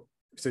so.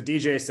 So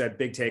DJ said,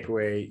 big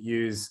takeaway,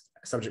 use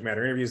subject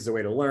matter interviews as a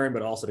way to learn,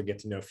 but also to get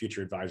to know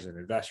future advisors and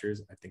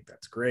investors. I think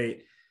that's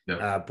great.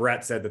 Yep.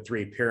 Brett said the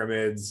 3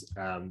 pyramids,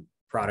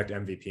 product,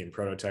 MVP, and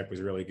prototype was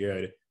really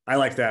good. I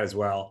like that as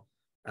well.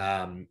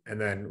 And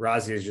then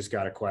Razi has just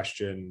got a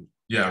question.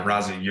 Yeah,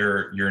 Razi,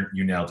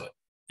 you nailed it.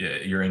 Yeah,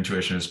 your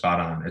intuition is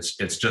spot on.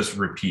 It's just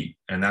repeat.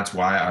 And that's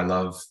why I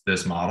love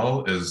this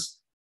model, is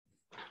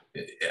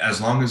as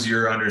long as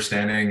you're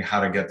understanding how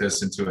to get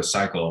this into a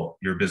cycle,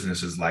 your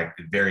business is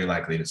very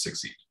likely to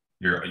succeed.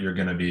 You're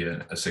going to be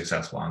a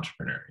successful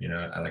entrepreneur.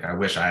 Like, I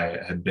wish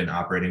I had been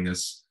operating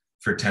this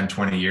for 10,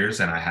 20 years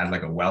and I had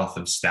like a wealth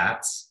of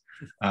stats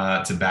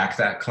to back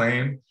that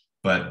claim,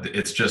 but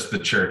it's just the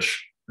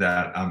church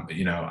that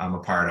I'm a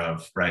part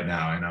of right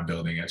now, and I'm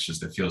building. It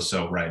feels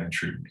so right and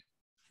true to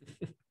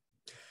me.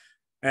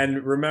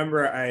 And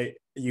remember,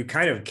 you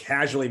kind of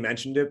casually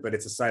mentioned it, but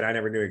it's a site I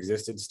never knew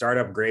existed,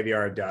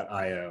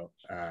 startupgraveyard.io.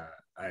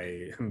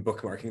 I am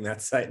bookmarking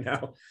that site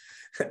now.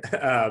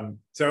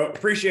 So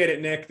appreciate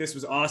it, Nick. This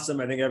was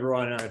awesome. I think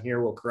everyone on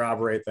here will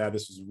corroborate that.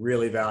 This was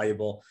really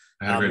valuable.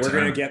 We're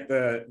going to get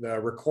the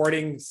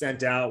recording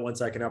sent out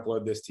once I can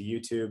upload this to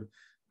YouTube.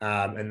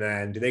 And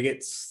then do they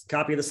get a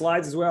copy of the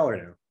slides as well, or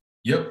no?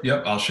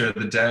 Yep. I'll share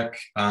the deck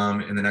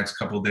in the next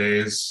couple of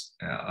days,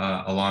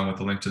 along with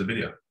the link to the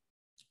video.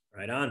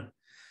 Right on.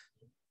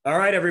 All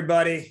right,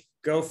 everybody,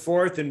 go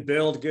forth and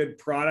build good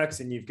products.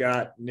 And you've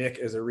got Nick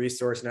as a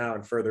resource now,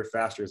 and Further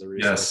Faster as a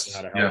resource.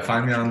 Yes. Yeah.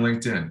 Find me on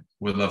LinkedIn.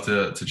 Would love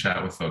to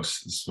chat with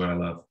folks. This is what I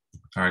love.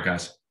 All right,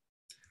 guys.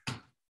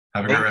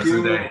 Have a great rest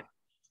of the day.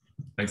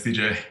 Thanks,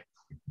 DJ.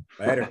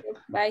 Later.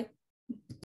 Bye.